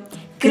மந்திரம்.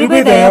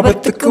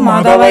 கிருபதயாபத்துக்கு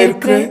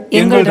மாதாவாயிருக்கிற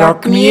எங்கள்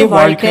ராக்கினியே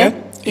வாழ்க.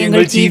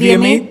 எங்கள்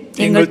ஜீவியமே,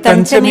 எங்கள்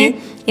தஞ்சமே,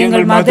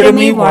 எங்கள்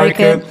மதுரமே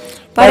வாழ்க.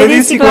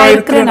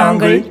 பரதேசிகளாயிருக்கிற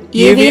நாங்கள்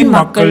ஏவேன்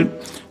மக்கள்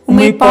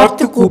உம்மை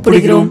பார்த்து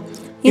கூப்பிடுகிறோம்.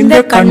 இந்த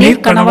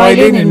கண்ணீர்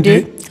கணவாயிலே நின்று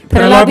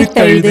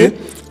பிரலாபித்தழுது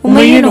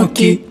உம்மையே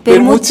நோக்கி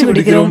பெருமூச்சு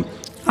விடுகிறோம்.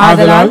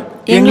 ஆதலால்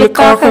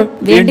எங்களுக்காக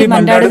வேண்டி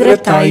மன்றாடுகிற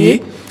தாயே,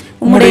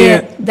 உம்முடைய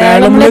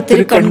தயாளமுள்ள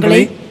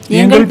திருக்கண்களை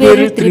எங்கள்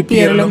பேரில்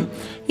திருப்பியறலும்.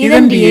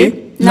 இதன்றியே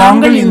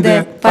நாங்கள் இந்த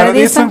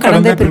பரதேசம்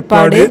கடந்த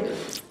பிற்பாடு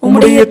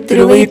உம்முடைய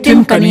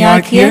திருவயிற்றின்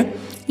கனியாகிய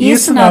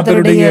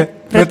இயேசுநாதருடைய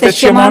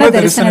பிரத்யட்சமான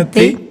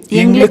தரிசனத்தை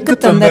எங்களுக்கு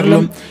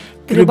தந்தரலும்.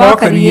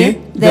 கிருபாகரியே,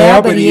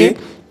 தயாபரியே,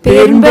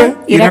 பேர்ந்த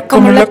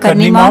இரக்கமுள்ள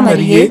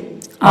கன்னிமாமரியே,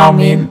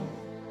 ஆமேன்.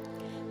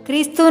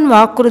 கிறிஸ்துவின்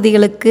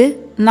வாக்குறுதிகளுக்கு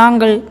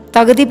நாங்கள்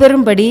தகுதி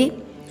பெறும்படி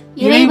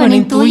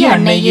இறைவனின் தூய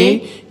அன்னையே,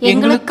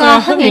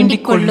 எங்களுக்காக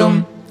வேண்டிக் கொள்ளும்.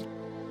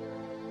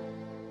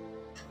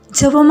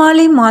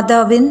 ஜெபமாலை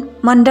மாதாவின்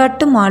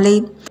மன்றாட்டு மாலை.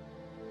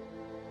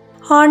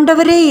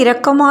 ஆண்டவரே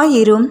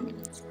இரக்கமாயிரும்.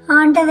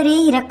 ஆண்டவரே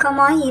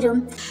இரக்கமாயிரும்.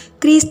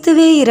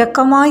 கிறிஸ்துவே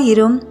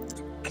இரக்கமாயிரும்.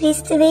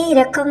 கிறிஸ்துவே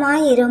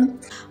இரக்கமாயிரும்.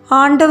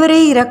 ஆண்டவரே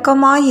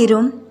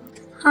இரக்கமாயிரும்.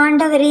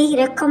 ஆண்டவரே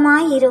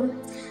இரக்கமாயிரும்.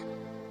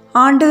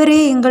 ஆண்டவரே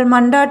எங்கள்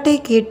மன்றாட்டை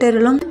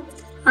கேட்டருளும்.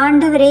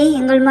 ஆண்டவரே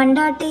எங்கள்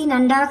மன்றாட்டை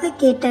நன்றாக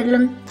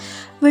கேட்டருளும்.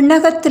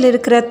 விண்ணகத்தில்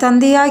இருக்கிற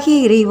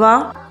தந்தையாகிய இறைவா,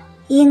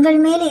 எங்கள்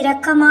மேல்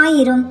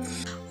இரக்கமாயிரும்.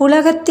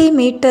 உலகத்தை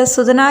மீட்ட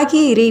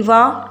சுதனாகிய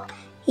இறைவா,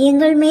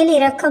 எங்கள் மேல்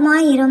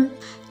இரக்கமாயிரும்.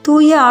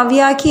 தூய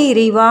ஆவியாகிய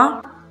இறைவா,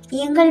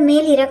 எங்கள்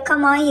மேல்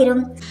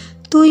இரக்கமாயிரும்.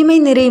 தூய்மை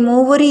நிறை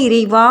மூவரி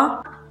இறைவா,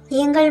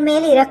 எங்கள்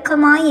மேல்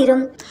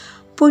இரக்கமாயிரும்.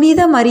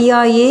 புனித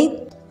மரியாயே,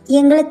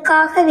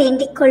 எங்களுக்காக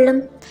வேண்டிக்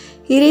கொள்ளும்.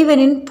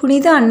 இறைவனின்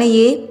புனித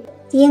அன்னையே,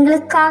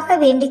 எங்களுக்காக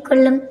வேண்டிக்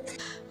கொள்ளும்.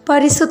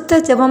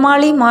 பரிசுத்த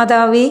ஜெபமாலை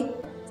மாதாவே,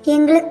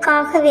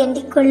 எங்களுக்காக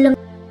வேண்டிக் கொள்ளும்.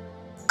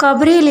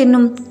 கபிரேல்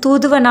என்னும்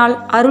தூதுவனால்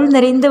அருள்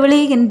நிறைந்தவளே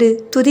என்று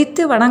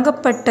துதித்து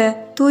வணங்கப்பட்ட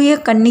தூய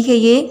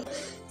கன்னிகையே,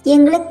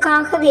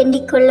 எங்களுக்காக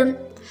வேண்டிக் கொள்ளும்.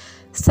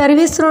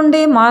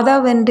 சர்வேஸ்வருண்டே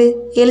மாதாவென்று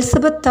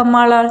எலிசபெத்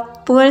அம்மாளால்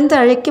புகழ்ந்து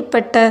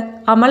அழைக்கப்பட்ட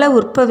அமல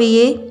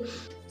உற்பவியே,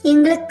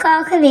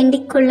 எங்களுக்காக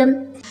வேண்டிக் கொள்ளும்.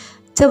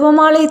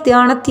 ஜெபமாலை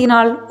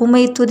தியானத்தினால்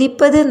உம்மை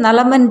துதிப்பது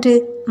நலமன்று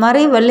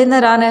மறை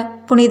வல்லுநரான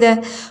புனித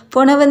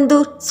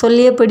பொனவந்தூர்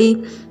சொல்லியபடி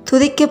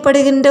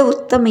துதிக்கப்படுகின்ற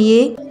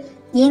உத்தமையே,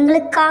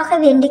 எங்களுக்காக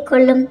வேண்டிக்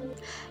கொள்ளும்.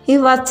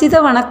 இவ்வச்சித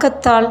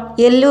வணக்கத்தால்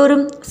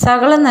எல்லோரும்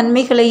சகல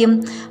நன்மைகளையும்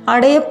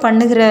அடைய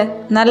பண்ணுகிற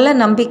நல்ல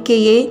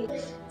நம்பிக்கையே,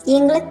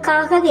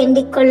 எங்களுக்காக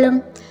வேண்டிக் கொள்ளும்.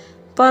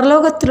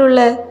 பரலோகத்திலுள்ள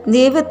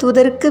தேவ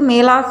தூதருக்கு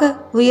மேலாக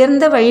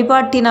உயர்ந்த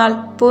வழிபாட்டினால்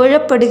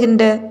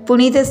புகழப்படுகின்ற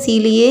புனித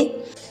சீலியே,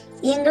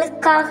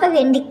 எங்களுக்காக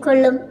வேண்டிக்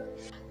கொள்ளும்.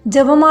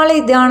 ஜெபமாலை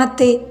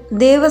தியானத்தை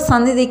தேவ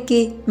சந்நிதிக்கு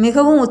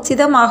மிகவும்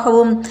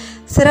உச்சிதமாகவும்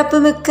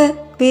சிறப்புமிக்க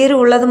பேறு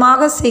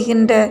உள்ளதுமாக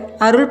செய்கின்ற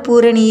அருள்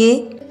பூரணியே,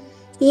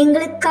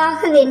 எங்களுக்காக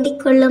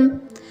வேண்டிக் கொள்ளும்.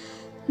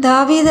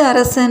 தாவீது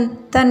அரசன்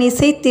தன்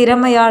இசை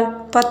திறமையால்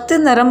 10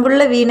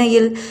 நரம்புள்ள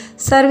வீணையில்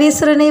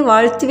சர்வேஸ்வரனை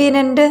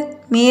வாழ்த்துவேனென்ற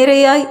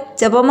மேரையாய்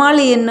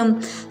ஜெபமாலை என்னும்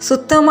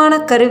சுத்தமான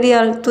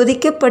கருவியால்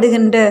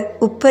துதிக்கப்படுகின்ற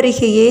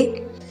உப்பரிகையே,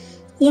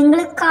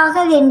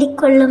 எங்களுக்காக வேண்டிக்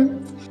கொள்ளும்.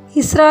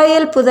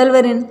 இஸ்ராயேல்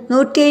புதல்வரின்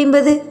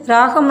 150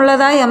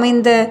 ராகமுள்ளதாய்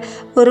அமைந்த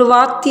ஒரு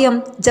வாத்தியம்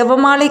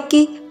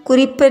ஜெபமாலைக்கு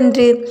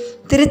குறிப்பென்று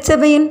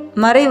திருச்சபையின்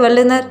மறை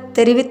வல்லுனர்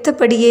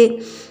தெரிவித்தபடியே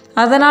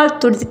அதனால்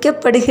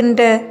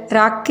துதிக்கப்படுகின்ற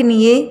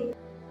ராக்கினியே,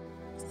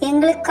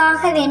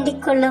 எங்களுக்காக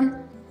வேண்டிக் கொள்ளும்.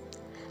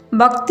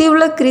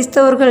 பக்தியுள்ள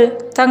கிறிஸ்தவர்கள்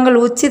தங்கள்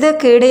உச்சித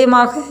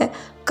கேடயமாக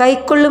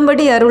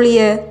கைக்கொள்ளும்படி அருளிய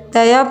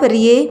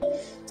தயாபரியே,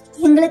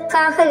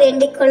 எங்களுக்காக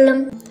வேண்டிக்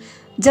கொள்ளும்.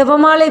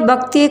 ஜெபமாலை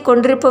பக்தியை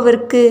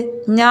கொண்டிருப்பவருக்கு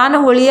ஞான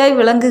ஒளியாய்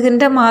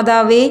விளங்குகின்ற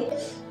மாதாவே,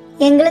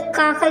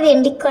 எங்களுக்காக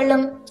வேண்டிக்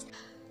கொள்ளும்.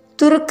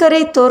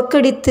 துருக்கரை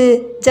தோற்கடித்து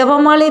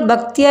ஜெபமாலை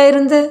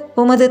பக்தியாயிருந்த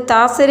உமது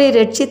தாசரை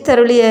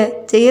ரட்சித்தருளிய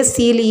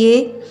ஜெயசீலியே,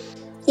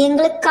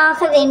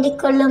 எங்களுக்காக வேண்டிக்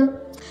கொள்ளும்.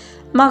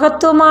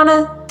 மகத்துவமான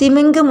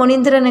திமிங்கு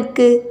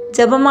முனீந்திரனுக்கு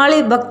ஜெபமாலை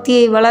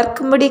பக்தியை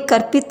வளர்க்கும்படி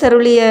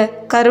கற்பித்தருளிய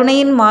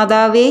கருணையின்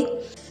மாதாவே,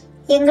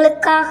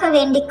 எங்களுக்காக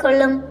வேண்டிக்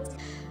கொள்ளும்.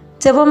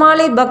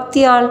 ஜெபமாலை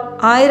பக்தியால்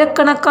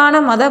ஆயிரக்கணக்கான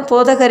மத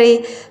போதகரை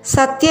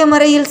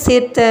சத்தியமறையில்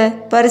சேர்த்த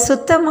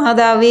பரிசுத்த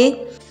மாதாவே,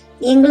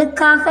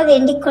 எங்களுக்காக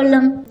வேண்டிக்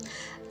கொள்ளும்.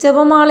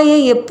 ஜெபமாலையை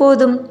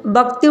எப்போதும்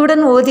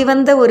பக்தியுடன் ஓதி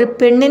வந்த ஒரு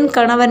பெண்ணின்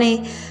கணவனை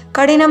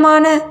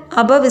கடினமான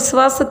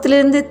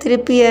அபவிசுவாசத்திலிருந்து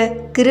திருப்பிய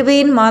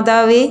கிருபையின்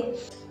மாதாவே,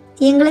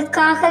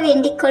 எங்களுக்காக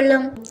வேண்டிக்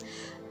கொள்ளும்.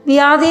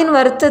 வியாதியின்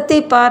வருத்தத்தை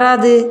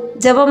பாராது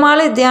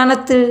ஜெபமாலை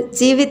தியானத்தில்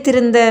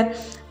ஜீவித்திருந்த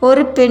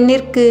ஒரு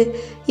பெண்ணிற்கு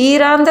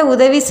ஈராந்த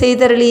உதவி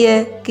செய்தருளிய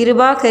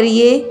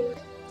கிருபாகரியே,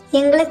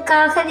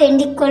 எங்களுக்காக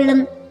வேண்டிக்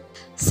கொள்ளும்.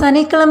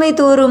 சனிக்கிழமை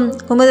தோறும்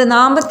உமது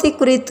நாமத்தை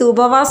குறித்து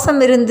உபவாசம்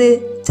இருந்து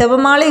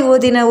ஜெபமாலை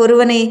ஓதின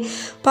ஒருவனை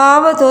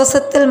பாவ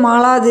தோஷத்தில்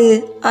மாளாது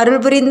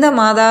அருள் புரிந்த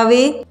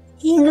மாதாவே,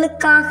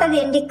 எங்களுக்காக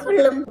வேண்டிக்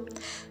கொள்ளும்.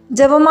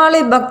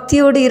 ஜெபமாலை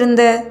பக்தியோடு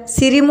இருந்த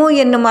சிரிமு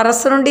என்னும்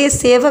அரசனுடைய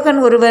சேவகன்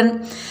ஒருவன்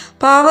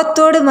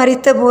பாவத்தோடு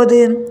மரித்தபோது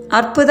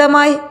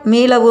அற்புதமாய்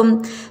மீளவும்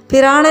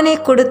பிராணனை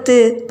கொடுத்து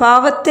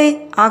பாவத்தை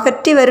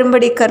அகற்றி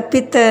வரும்படி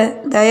கற்பித்த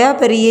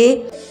தயாபரியே,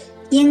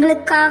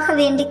 எங்களுக்காக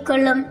வேண்டிக்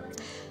கொள்ளும்.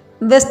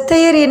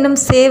 பெஸ்தையர் என்னும்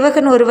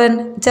சேவகன் ஒருவன்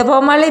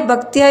ஜெபமாலை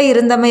பக்தியாய்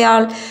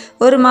இருந்தமையால்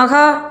ஒரு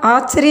மகா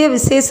ஆச்சரிய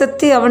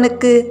விசேஷத்தை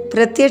அவனுக்கு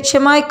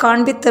பிரத்யட்சமாய்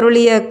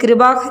காண்பித்தருளிய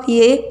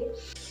கிருபாகரியே,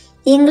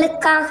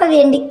 எங்களுக்காக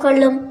வேண்டிக்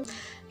கொள்ளும்.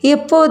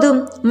 எப்போதும்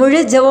முழு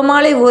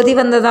ஜெபமாலை ஓதி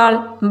வந்ததால்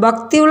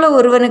பக்தியுள்ள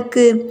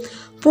ஒருவனுக்கு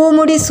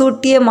பூமுடி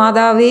சூட்டிய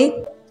மாதாவே,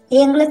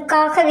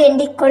 எங்களுக்காக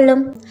வேண்டிக்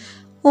கொள்ளும்.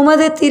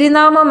 உமது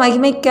திருநாம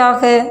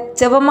மகிமைக்காக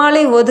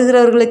ஜெபமாலை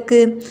ஓதுகிறவர்களுக்கு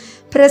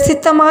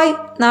பிரசித்தமாய்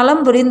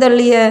நலம்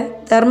புரிந்தள்ளிய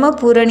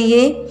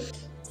தர்மபூரணியே,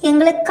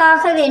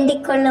 எங்களுக்காக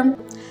வேண்டிக் கொள்ளும்.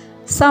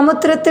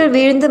 சமுத்திரத்தில்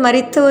வீழ்ந்து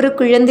மரித்த ஒரு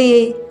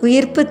குழந்தையை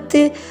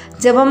உயிர்ப்பித்து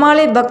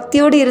ஜெபமாலை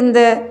பக்தியோடு இருந்த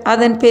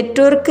அதன்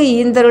பெற்றோருக்கு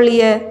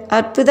ஈந்தருளிய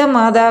அற்புத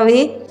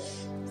மாதாவே,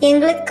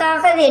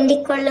 எங்களுக்காக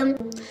வேண்டிக் கொள்ளும்.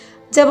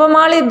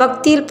 ஜெபமாலை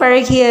பக்தியில்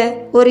பழகிய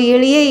ஒரு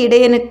எளிய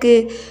இடையனுக்கு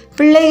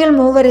பிள்ளைகள்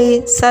மூவரை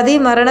சதி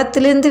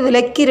மரணத்திலிருந்து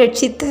விலக்கி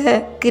ரட்சித்த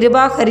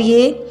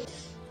கிருபாகரியே,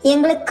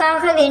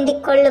 எங்களுக்காக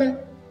வேண்டிக் கொள்ளும்.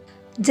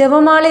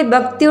 ஜெபமாலை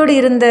பக்தியோடு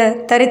இருந்த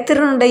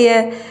தரித்திரனுடைய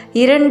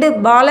 2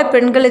 பால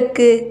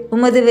பெண்களுக்கு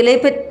உமது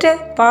விலைபெற்ற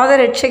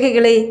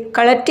பாதரட்சகைகளை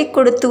கழற்றி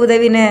கொடுத்து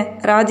உதவின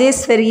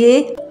ராஜேஸ்வரியே,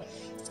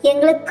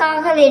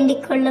 எங்களுக்காக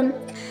வேண்டிக் கொள்ளும்.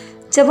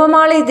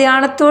 ஜெபமாலை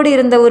தியானத்தோடு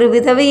இருந்த ஒரு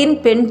விதவையின்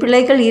பெண்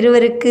பிள்ளைகள்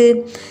 2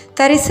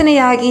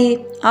 தரிசனையாகி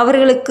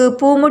அவர்களுக்கு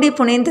பூமுடி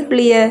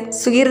புனைந்தருளிய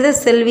சுகிர்த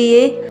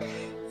செல்வியே,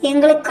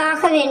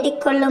 எங்களுக்காக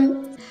வேண்டிக் கொள்ளும்.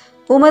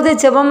 உமது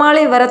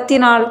ஜெபமாலை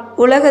வரத்தினால்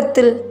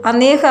உலகத்தில்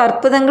அநேக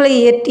அற்புதங்களை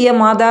இயற்றிய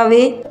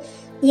மாதாவே,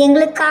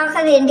 எங்களுக்காக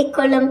வேண்டிக்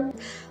கொள்ளும்.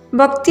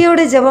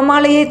 பக்தியோடு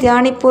ஜெபமாலையை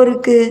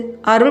தியானிப்போருக்கு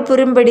அருள்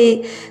புரிம்படி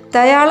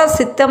தயாள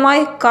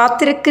சித்தமாய்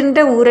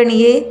காத்திருக்கின்ற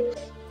ஊரணியே,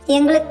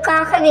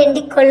 எங்களுக்காக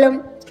வேண்டிக் கொள்ளும்.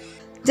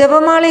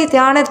 ஜெபமாலை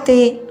தியானத்தை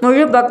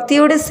முழு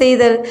பக்தியோடு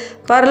செய்தல்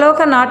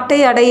பரலோக நாட்டை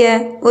அடைய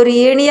ஒரு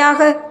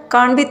ஏணியாக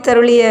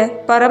காண்பித்தருளிய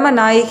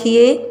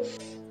பரமநாயகியே,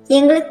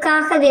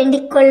 எங்களுக்காக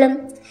வேண்டிக் கொள்ளும்.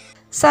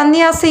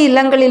 சந்நியாசி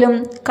இல்லங்களிலும்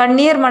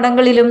கன்னியர்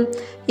மடங்களிலும்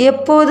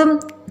எப்போதும்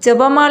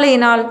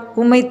ஜெபமாலையினால்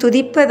உம்மை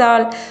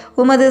துதிப்பதால்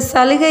உமது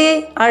சலுகையை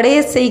அடைய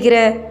செய்கிற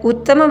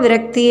உத்தம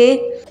விரக்தியே,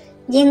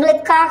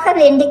 எங்களுக்காக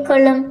வேண்டிக்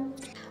கொள்ளும்.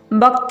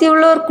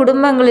 பக்தியுள்ளோர்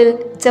குடும்பங்களில்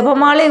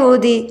ஜெபமாலை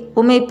ஓதி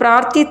உம்மை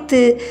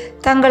பிரார்த்தித்து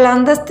தங்கள்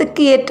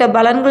அந்தஸ்துக்கு ஏற்ற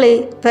பலன்களை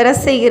பெற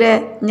செய்கிற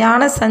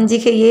ஞான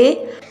சஞ்சிகையே,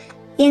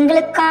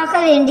 எங்களுக்காக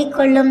வேண்டிக்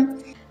கொள்ளும்.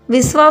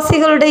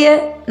 விசுவாசிகளுடைய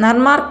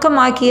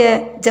நன்மார்க்கமாகிய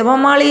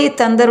ஜெபமாலையை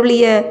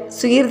தந்தருளிய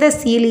சுகிர்த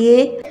சீலியே,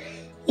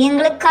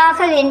 எங்களுக்காக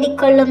வேண்டிக்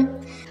கொள்ளும்.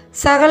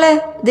 சகல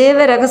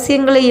தேவ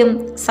ரகசியங்களையும்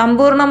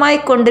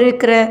சம்பூர்ணமாய்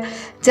கொண்டிருக்கிற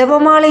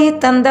ஜெபமாலையை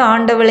தந்த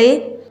ஆண்டவளே,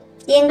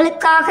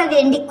 எங்களுக்காக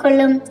வேண்டிக்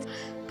கொள்ளும்.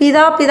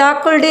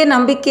 பிதாக்களுடைய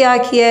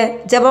நம்பிக்கையாகிய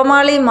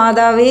ஜெபமாலை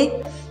மாதாவே,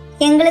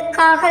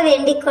 எங்களுக்காக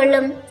வேண்டிக்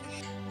கொள்ளும்.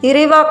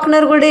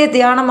 இறைவாக்குனர்களுடைய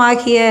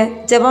தியானமாகிய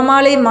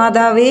ஜெபமாலை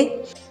மாதாவே,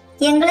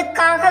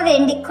 எங்களுக்காக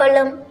வேண்டிக்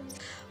கொள்ளும்.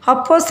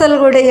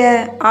 அப்போஸ்தலர்களுடைய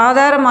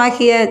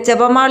ஆதாரமாகிய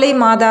ஜெபமாலை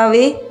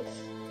மாதாவே,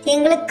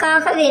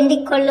 எங்களுக்காக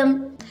வேண்டிக் கொள்ளும்.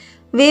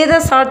 வேத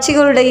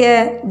சாட்சிகளுடைய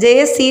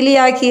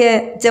ஜெயசீலியாகிய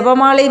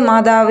ஜெபமாலை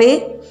மாதாவே,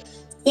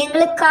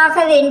 எங்களுக்காக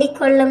வேண்டிக்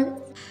கொள்ளும்.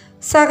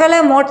 சகல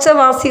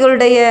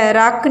மோட்சவாசிகளுடைய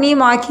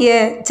ராக்கினியுமாகிய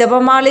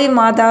ஜெபமாலை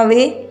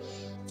மாதாவே,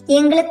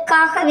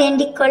 எங்களுக்காக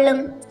வேண்டிக்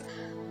கொள்ளும்.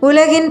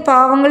 உலகின்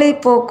பாவங்களை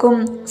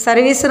போக்கும்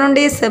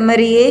சர்வீசனுடைய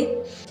செம்மறியே,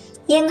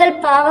 எங்கள்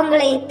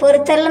பாவங்களை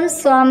பொறுத்தள்ளும்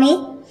சுவாமி.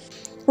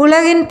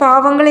 உலகின்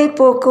பாவங்களை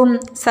போக்கும்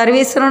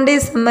சர்வீசனுடைய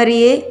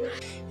செம்மறியே,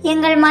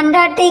 எங்கள்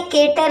மன்றாட்டை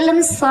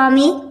கேட்டருளும்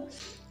சுவாமி.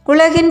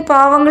 உலகின்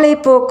பாவங்களை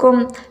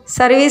போக்கும்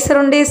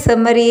சர்வீசருடைய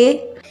செம்மறியே,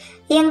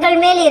 எங்கள்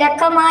மேல்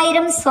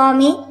இரக்கமாயிரும்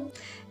சுவாமி.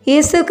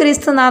 இயேசு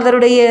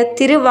கிறிஸ்துநாதருடைய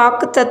திரு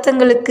வாக்கு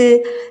தத்தங்களுக்கு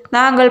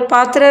நாங்கள்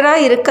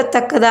பாத்திரராய்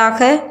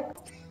இருக்கத்தக்கதாக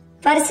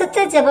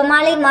பரிசுத்த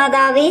ஜெபமாலை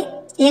மாதாவே,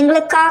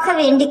 எங்களுக்காக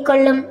வேண்டிக்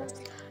கொள்ளும்.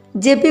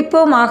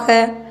 ஜெபிப்போமாக.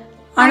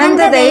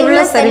 அனந்த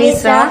தயவுள்ள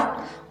சர்வீஸ்ரா,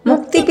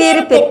 முக்தி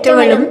பேறு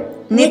பெற்றவளும்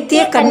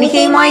நித்திய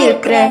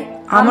கன்னிகையுமாயிருக்கிற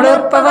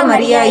அமலோற்பவ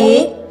மரியாயே,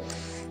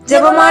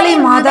 ஜெபமாலை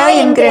மாதா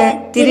என்கிற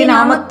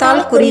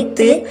திருநாமத்தால்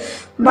குறித்து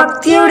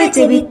பக்தியோடு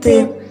ஜெபித்து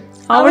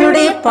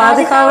அவளுடைய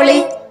பாதுகாவலை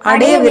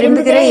அடைய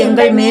விரும்புகிற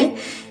எங்கள் மேல்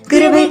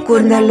கிருபை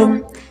கூர்ந்தள்ளும்.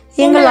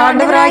 எங்கள்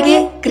ஆண்டவராகிய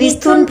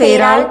கிறிஸ்துவின்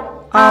பெயரால்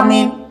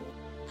ஆமேன்.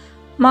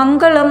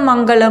 மங்களம்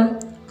மங்களம்.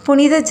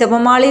 புனித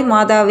ஜெபமாலை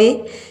மாதாவே,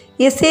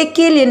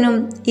 எசேக்கியேல் என்னும்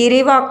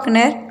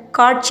இறைவாக்குனர்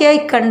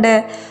காட்சியாய்க் கண்ட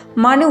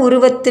மனு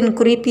உருவத்தின்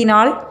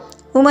குறிப்பினால்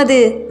உமது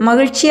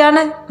மகிழ்ச்சியான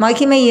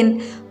மகிமையின்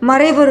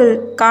மறைபொருள்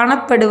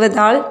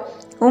காணப்படுவதால்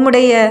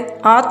உம்முடைய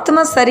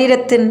ஆத்ம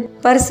சரீரத்தின்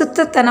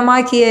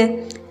பரிசுத்தத்தனமாகிய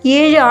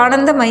 7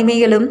 ஆனந்த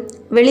மகிமைகளும்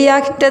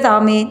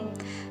வெளியாகின்றதாமே.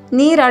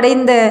 நீர்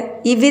அடைந்த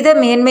இவ்வித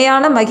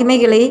மேன்மையான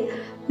மகிமைகளை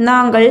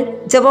நாங்கள்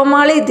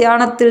ஜெபமாலை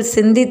தியானத்தில்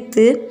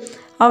சிந்தித்து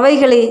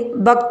அவைகளை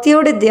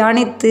பக்தியோடு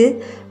தியானித்து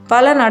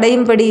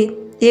பலனடையும்படி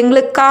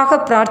எங்களுக்காக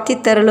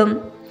பிரார்த்தித்தருளும்.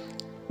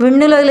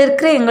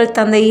 விண்ணுலகிலிருக்கிற எங்கள்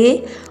தந்தையே,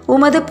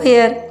 உமது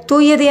பெயர்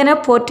தூயது என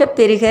போற்றப்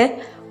பெறுக.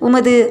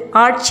 உமது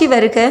ஆட்சி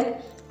வருக.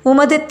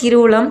 உமது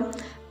திருவுளம்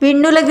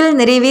விண்ணுலகில்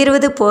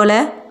நிறைவேறுவது போல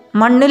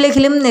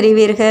மண்ணுலகிலும்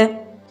நிறைவேறுக.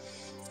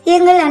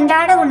 எங்கள்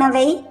அன்றாட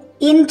உணவை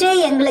இன்றே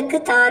எங்களுக்கு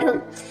தாரும்.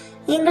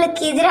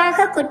 எங்களுக்கு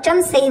எதிராக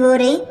குற்றம்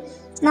செய்வோரை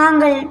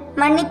நாங்கள்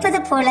மன்னிப்பது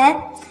போல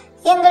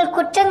எங்கள்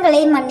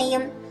குற்றங்களை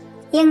மன்னியும்.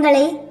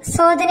 எங்களை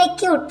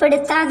சோதனைக்கு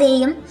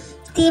உட்படுத்தாதேயும்,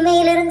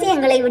 தீமையிலிருந்து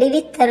எங்களை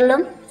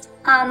விடுவித்தருளும்.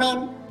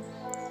 ஆமேன்.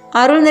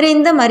 அருள்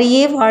நிறைந்த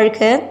மரியே வாழ்க.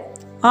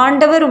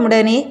 ஆண்டவர்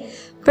உம்முடனே,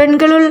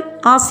 பெண்களுள்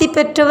ஆசி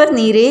பெற்றவர்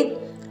நீரே.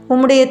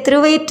 உம்முடைய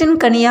திருவயிற்றின்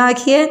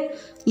கனியாகிய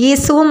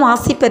இயேசுவும்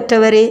ஆசி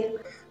பெற்றவரே.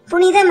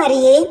 புனித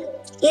மரியே,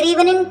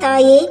 இறைவனின்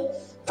தாயே,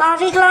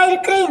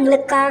 பாவிகளாயிருக்கிற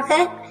எங்களுக்காக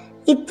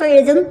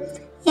இப்பொழுதும்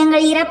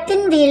எங்கள்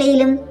இறப்பின்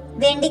வேளையிலும்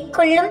வேண்டிக்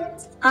கொள்ளும்.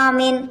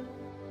 ஆமேன்.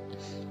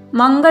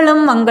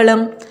 மங்களம்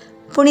மங்களம்.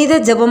 புனித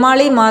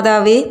ஜெபமாலை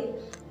மாதாவே,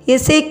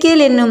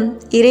 எசேக்கியேல் என்னும்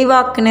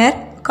இறைவாக்கினர்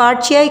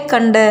காட்சியாய்க்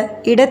கண்ட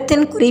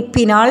இடத்தின்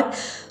குறிப்பினால்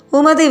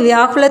உமது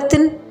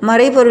வியாகுலத்தின்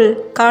மறைபொருள்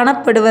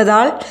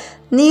காணப்படுவதால்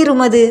நீர்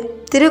உமது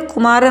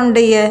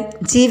திருக்குமாரனுடைய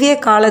ஜீவிய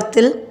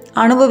காலத்தில்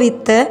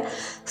அனுபவித்த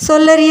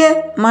சொல்லறிய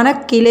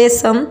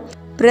மனக்கிலேசம்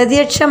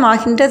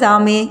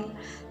பிரத்யட்சமாகின்றதாமே.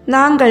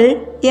 நாங்கள்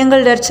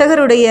எங்கள்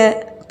இரட்சகருடைய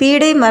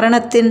பீடை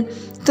மரணத்தின்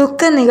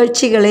துக்க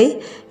நிகழ்ச்சிகளை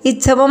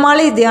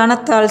இச்செபமாலை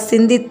தியானத்தால்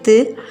சிந்தித்து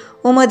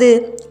உமது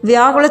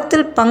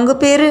வியாகுலத்தில் பங்கு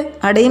பேறு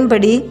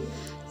அடையும்படி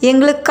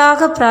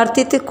எங்களுக்காக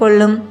பிரார்த்தித்து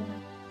கொள்ளும்.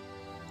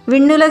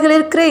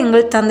 விண்ணுலகிலிருக்கிற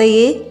எங்கள்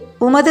தந்தையே,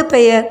 உமது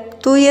பெயர்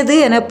தூயது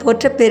என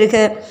போற்றப் பெறுக.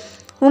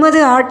 உமது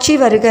ஆட்சி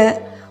வருக.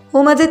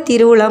 உமது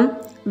திருவுளம்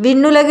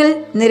விண்ணுலகில்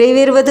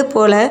நிறைவேறுவது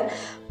போல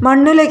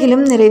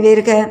மண்ணுலகிலும்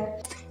நிறைவேறுக.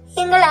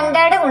 எங்கள்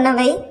அன்றாட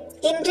உணவை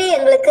இன்று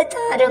எங்களுக்கு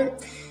தாரும்.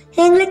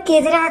 எங்களுக்கு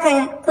எதிராக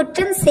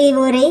குற்றம்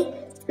செய்வோரை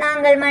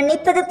நாங்கள்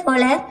மன்னிப்பது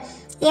போல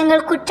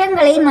எங்கள்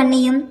குற்றங்களை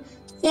மன்னியும்.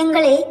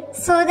 எங்களை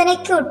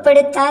சோதனைக்கு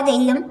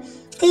உட்படுத்தாதேயும்,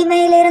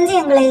 தீமையிலிருந்து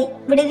எங்களை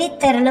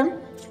விடுவித்தருளும்.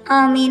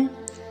 ஆமீன்.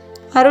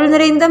 அருள்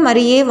நிறைந்த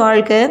மரியே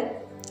வாழ்க.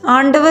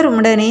 ஆண்டவர்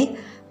உம்முடனே,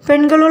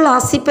 பெண்களுள்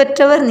ஆசி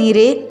பெற்றவர்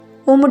நீரே.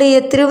 உம்முடைய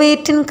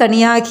திருவயிற்றின்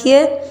கனியாகிய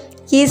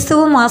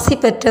இயேசுவும் ஆசி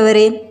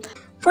பெற்றவரே.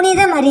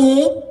 புனித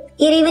மரியே,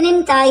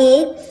 இறைவனின் தாயே,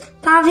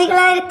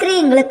 பாவிகளாயிருக்கிற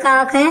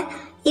எங்களுக்காக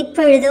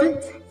இப்பொழுதும்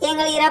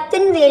எங்கள்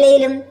இறப்பின்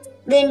வேளையிலும்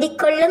வேண்டிக்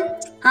கொள்ளும்.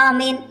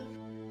 ஆமேன்.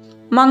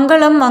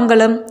 மங்களம்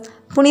மங்களம்.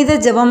 புனித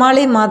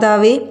ஜெபமாலை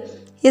மாதாவே,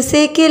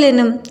 எசேக்கியேல்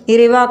என்னும்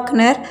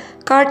இறைவாக்கினர்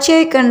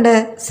காட்சியாய்க் கண்ட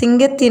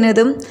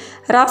சிங்கத்தினதும்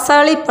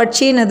ராசாளி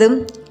பட்சியினதும்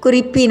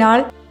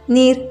குறிப்பினால்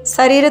நீர்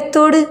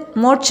சரீரத்தோடு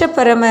மோட்ச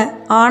பரம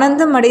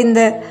ஆனந்தமடைந்த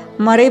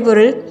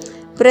மறைபொருள்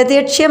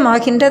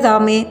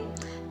பிரத்யட்சமாகின்றதாமே.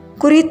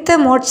 குறித்த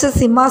மோட்ச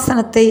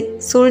சிம்மாசனத்தை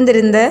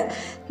சூழ்ந்திருந்த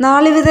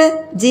 4 வித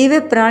ஜீவ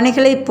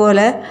பிராணிகளைப் போல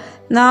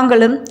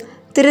நாங்களும்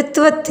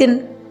திருத்துவத்தின்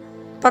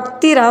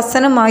பக்தி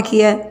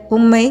ராசனமாகிய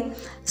உம்மை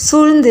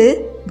சூழ்ந்து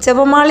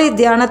ஜெபமாலை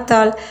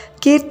தியானத்தால்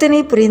கீர்த்தனை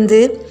புரிந்து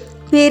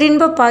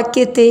பேரின்ப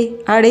பாக்கியத்தை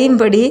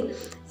அடையும்படி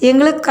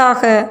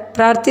எங்களுக்காக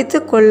பிரார்த்தித்து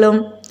கொள்ளும்.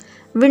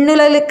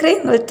 விண்ணுலகிலிருக்கிற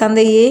எங்கள்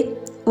தந்தையே,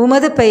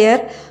 உமது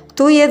பெயர்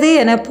தூயது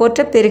என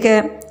போற்றப் பெறுக.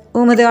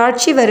 உமது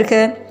ஆட்சி வருக.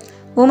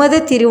 உமது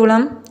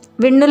திருவுளம்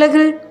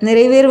விண்ணுலகில்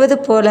நிறைவேறுவது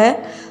போல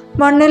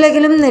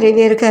மண்ணுலகிலும்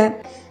நிறைவேறுக.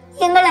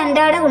 எங்கள்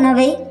அன்றாட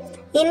உணவை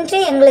இன்று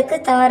எங்களுக்கு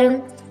தாரும்.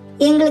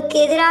 எங்களுக்கு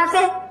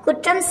எதிராக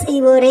குற்றம்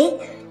செய்வோரை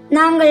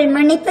நாங்கள்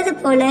மன்னிப்பது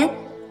போல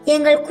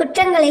எங்கள்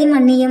குற்றங்களை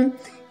மன்னியும்.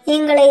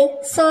 எங்களை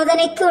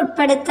சோதனைக்கு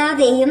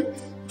உட்படுத்தாதேயும்,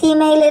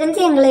 தீமையிலிருந்து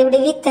எங்களை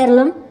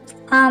விடுவித்தருளும்.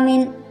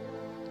 ஆமீன்.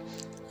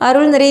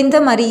 அருள் நிறைந்த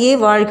மரியே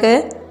வாழ்க.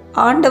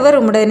 ஆண்டவர்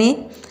உம்முடனே,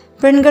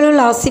 பெண்களுள்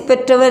ஆசி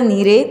பெற்றவர்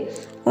நீரே.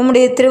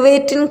 உம்முடைய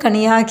திருவயிற்றின்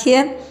கனியாகிய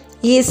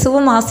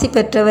இயேசுவும் ஆசி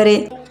பெற்றவரே.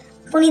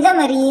 புனித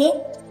மரியே,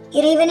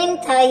 இறைவனின்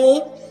தாயே,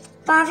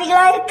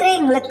 பாவிகளாயிருக்கிற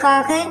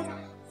எங்களுக்காக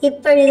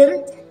இப்பொழுதும்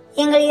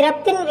எங்கள்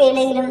இறப்பின்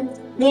வேளையிலும்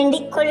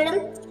வேண்டிக் கொள்ளும்.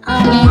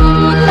 ஆமீன்.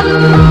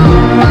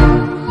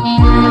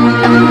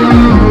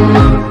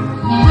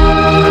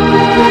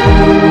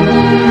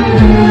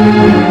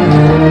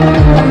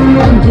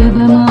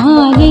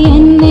 ஜெபமாலை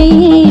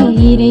அன்னையே,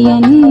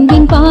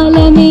 இறையன்பின்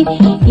பாலமே,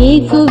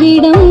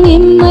 இயேசுவிடம்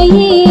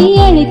எம்மையே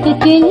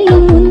அழைத்துச்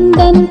செல்லும்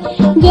உந்தன்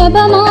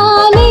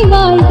ஜெபமாலை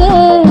வாழ்க,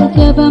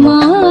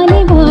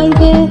 ஜெபமாலை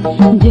வாழ்க.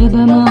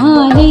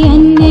 ஜெபமாலை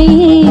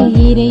அன்னையே,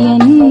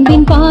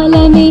 இறையன்பின்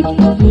பாலமே,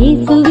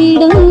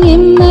 இயேசுவிடம்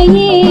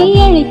எம்மையே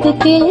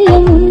அழைத்துச்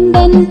செல்லும்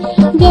உந்தன்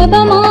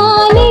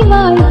ஜெபமாலை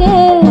வாழ்க,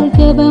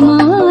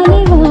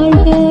 ஜெபமாலை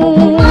வாழ்க.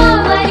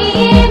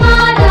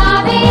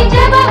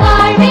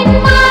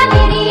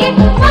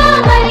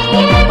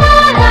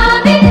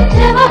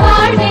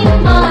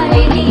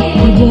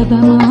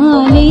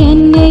 ஜெபமாலை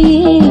அன்னையே,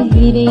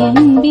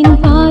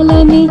 அன்பின்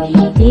பாலமே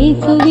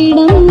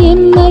இயேசுவிடம்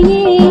எம்மையே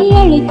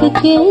அழைத்துச்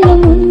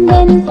செல்லும்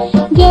உந்தன்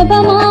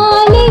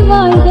ஜெபமாலை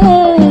வாழ்க,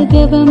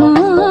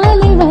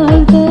 ஜெபமாலை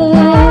வாழ்க.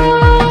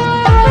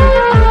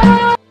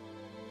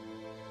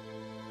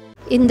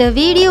 இந்த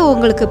வீடியோ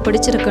உங்களுக்கு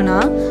பிடிச்சிருக்குன்னா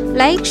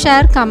லைக்,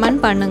 ஷேர்,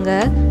 கமெண்ட் பண்ணுங்க.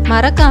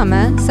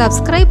 மறக்காம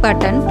சப்ஸ்கிரைப்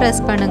பட்டன்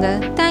பிரஸ் பண்ணுங்க.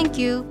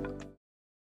 தேங்க்யூ.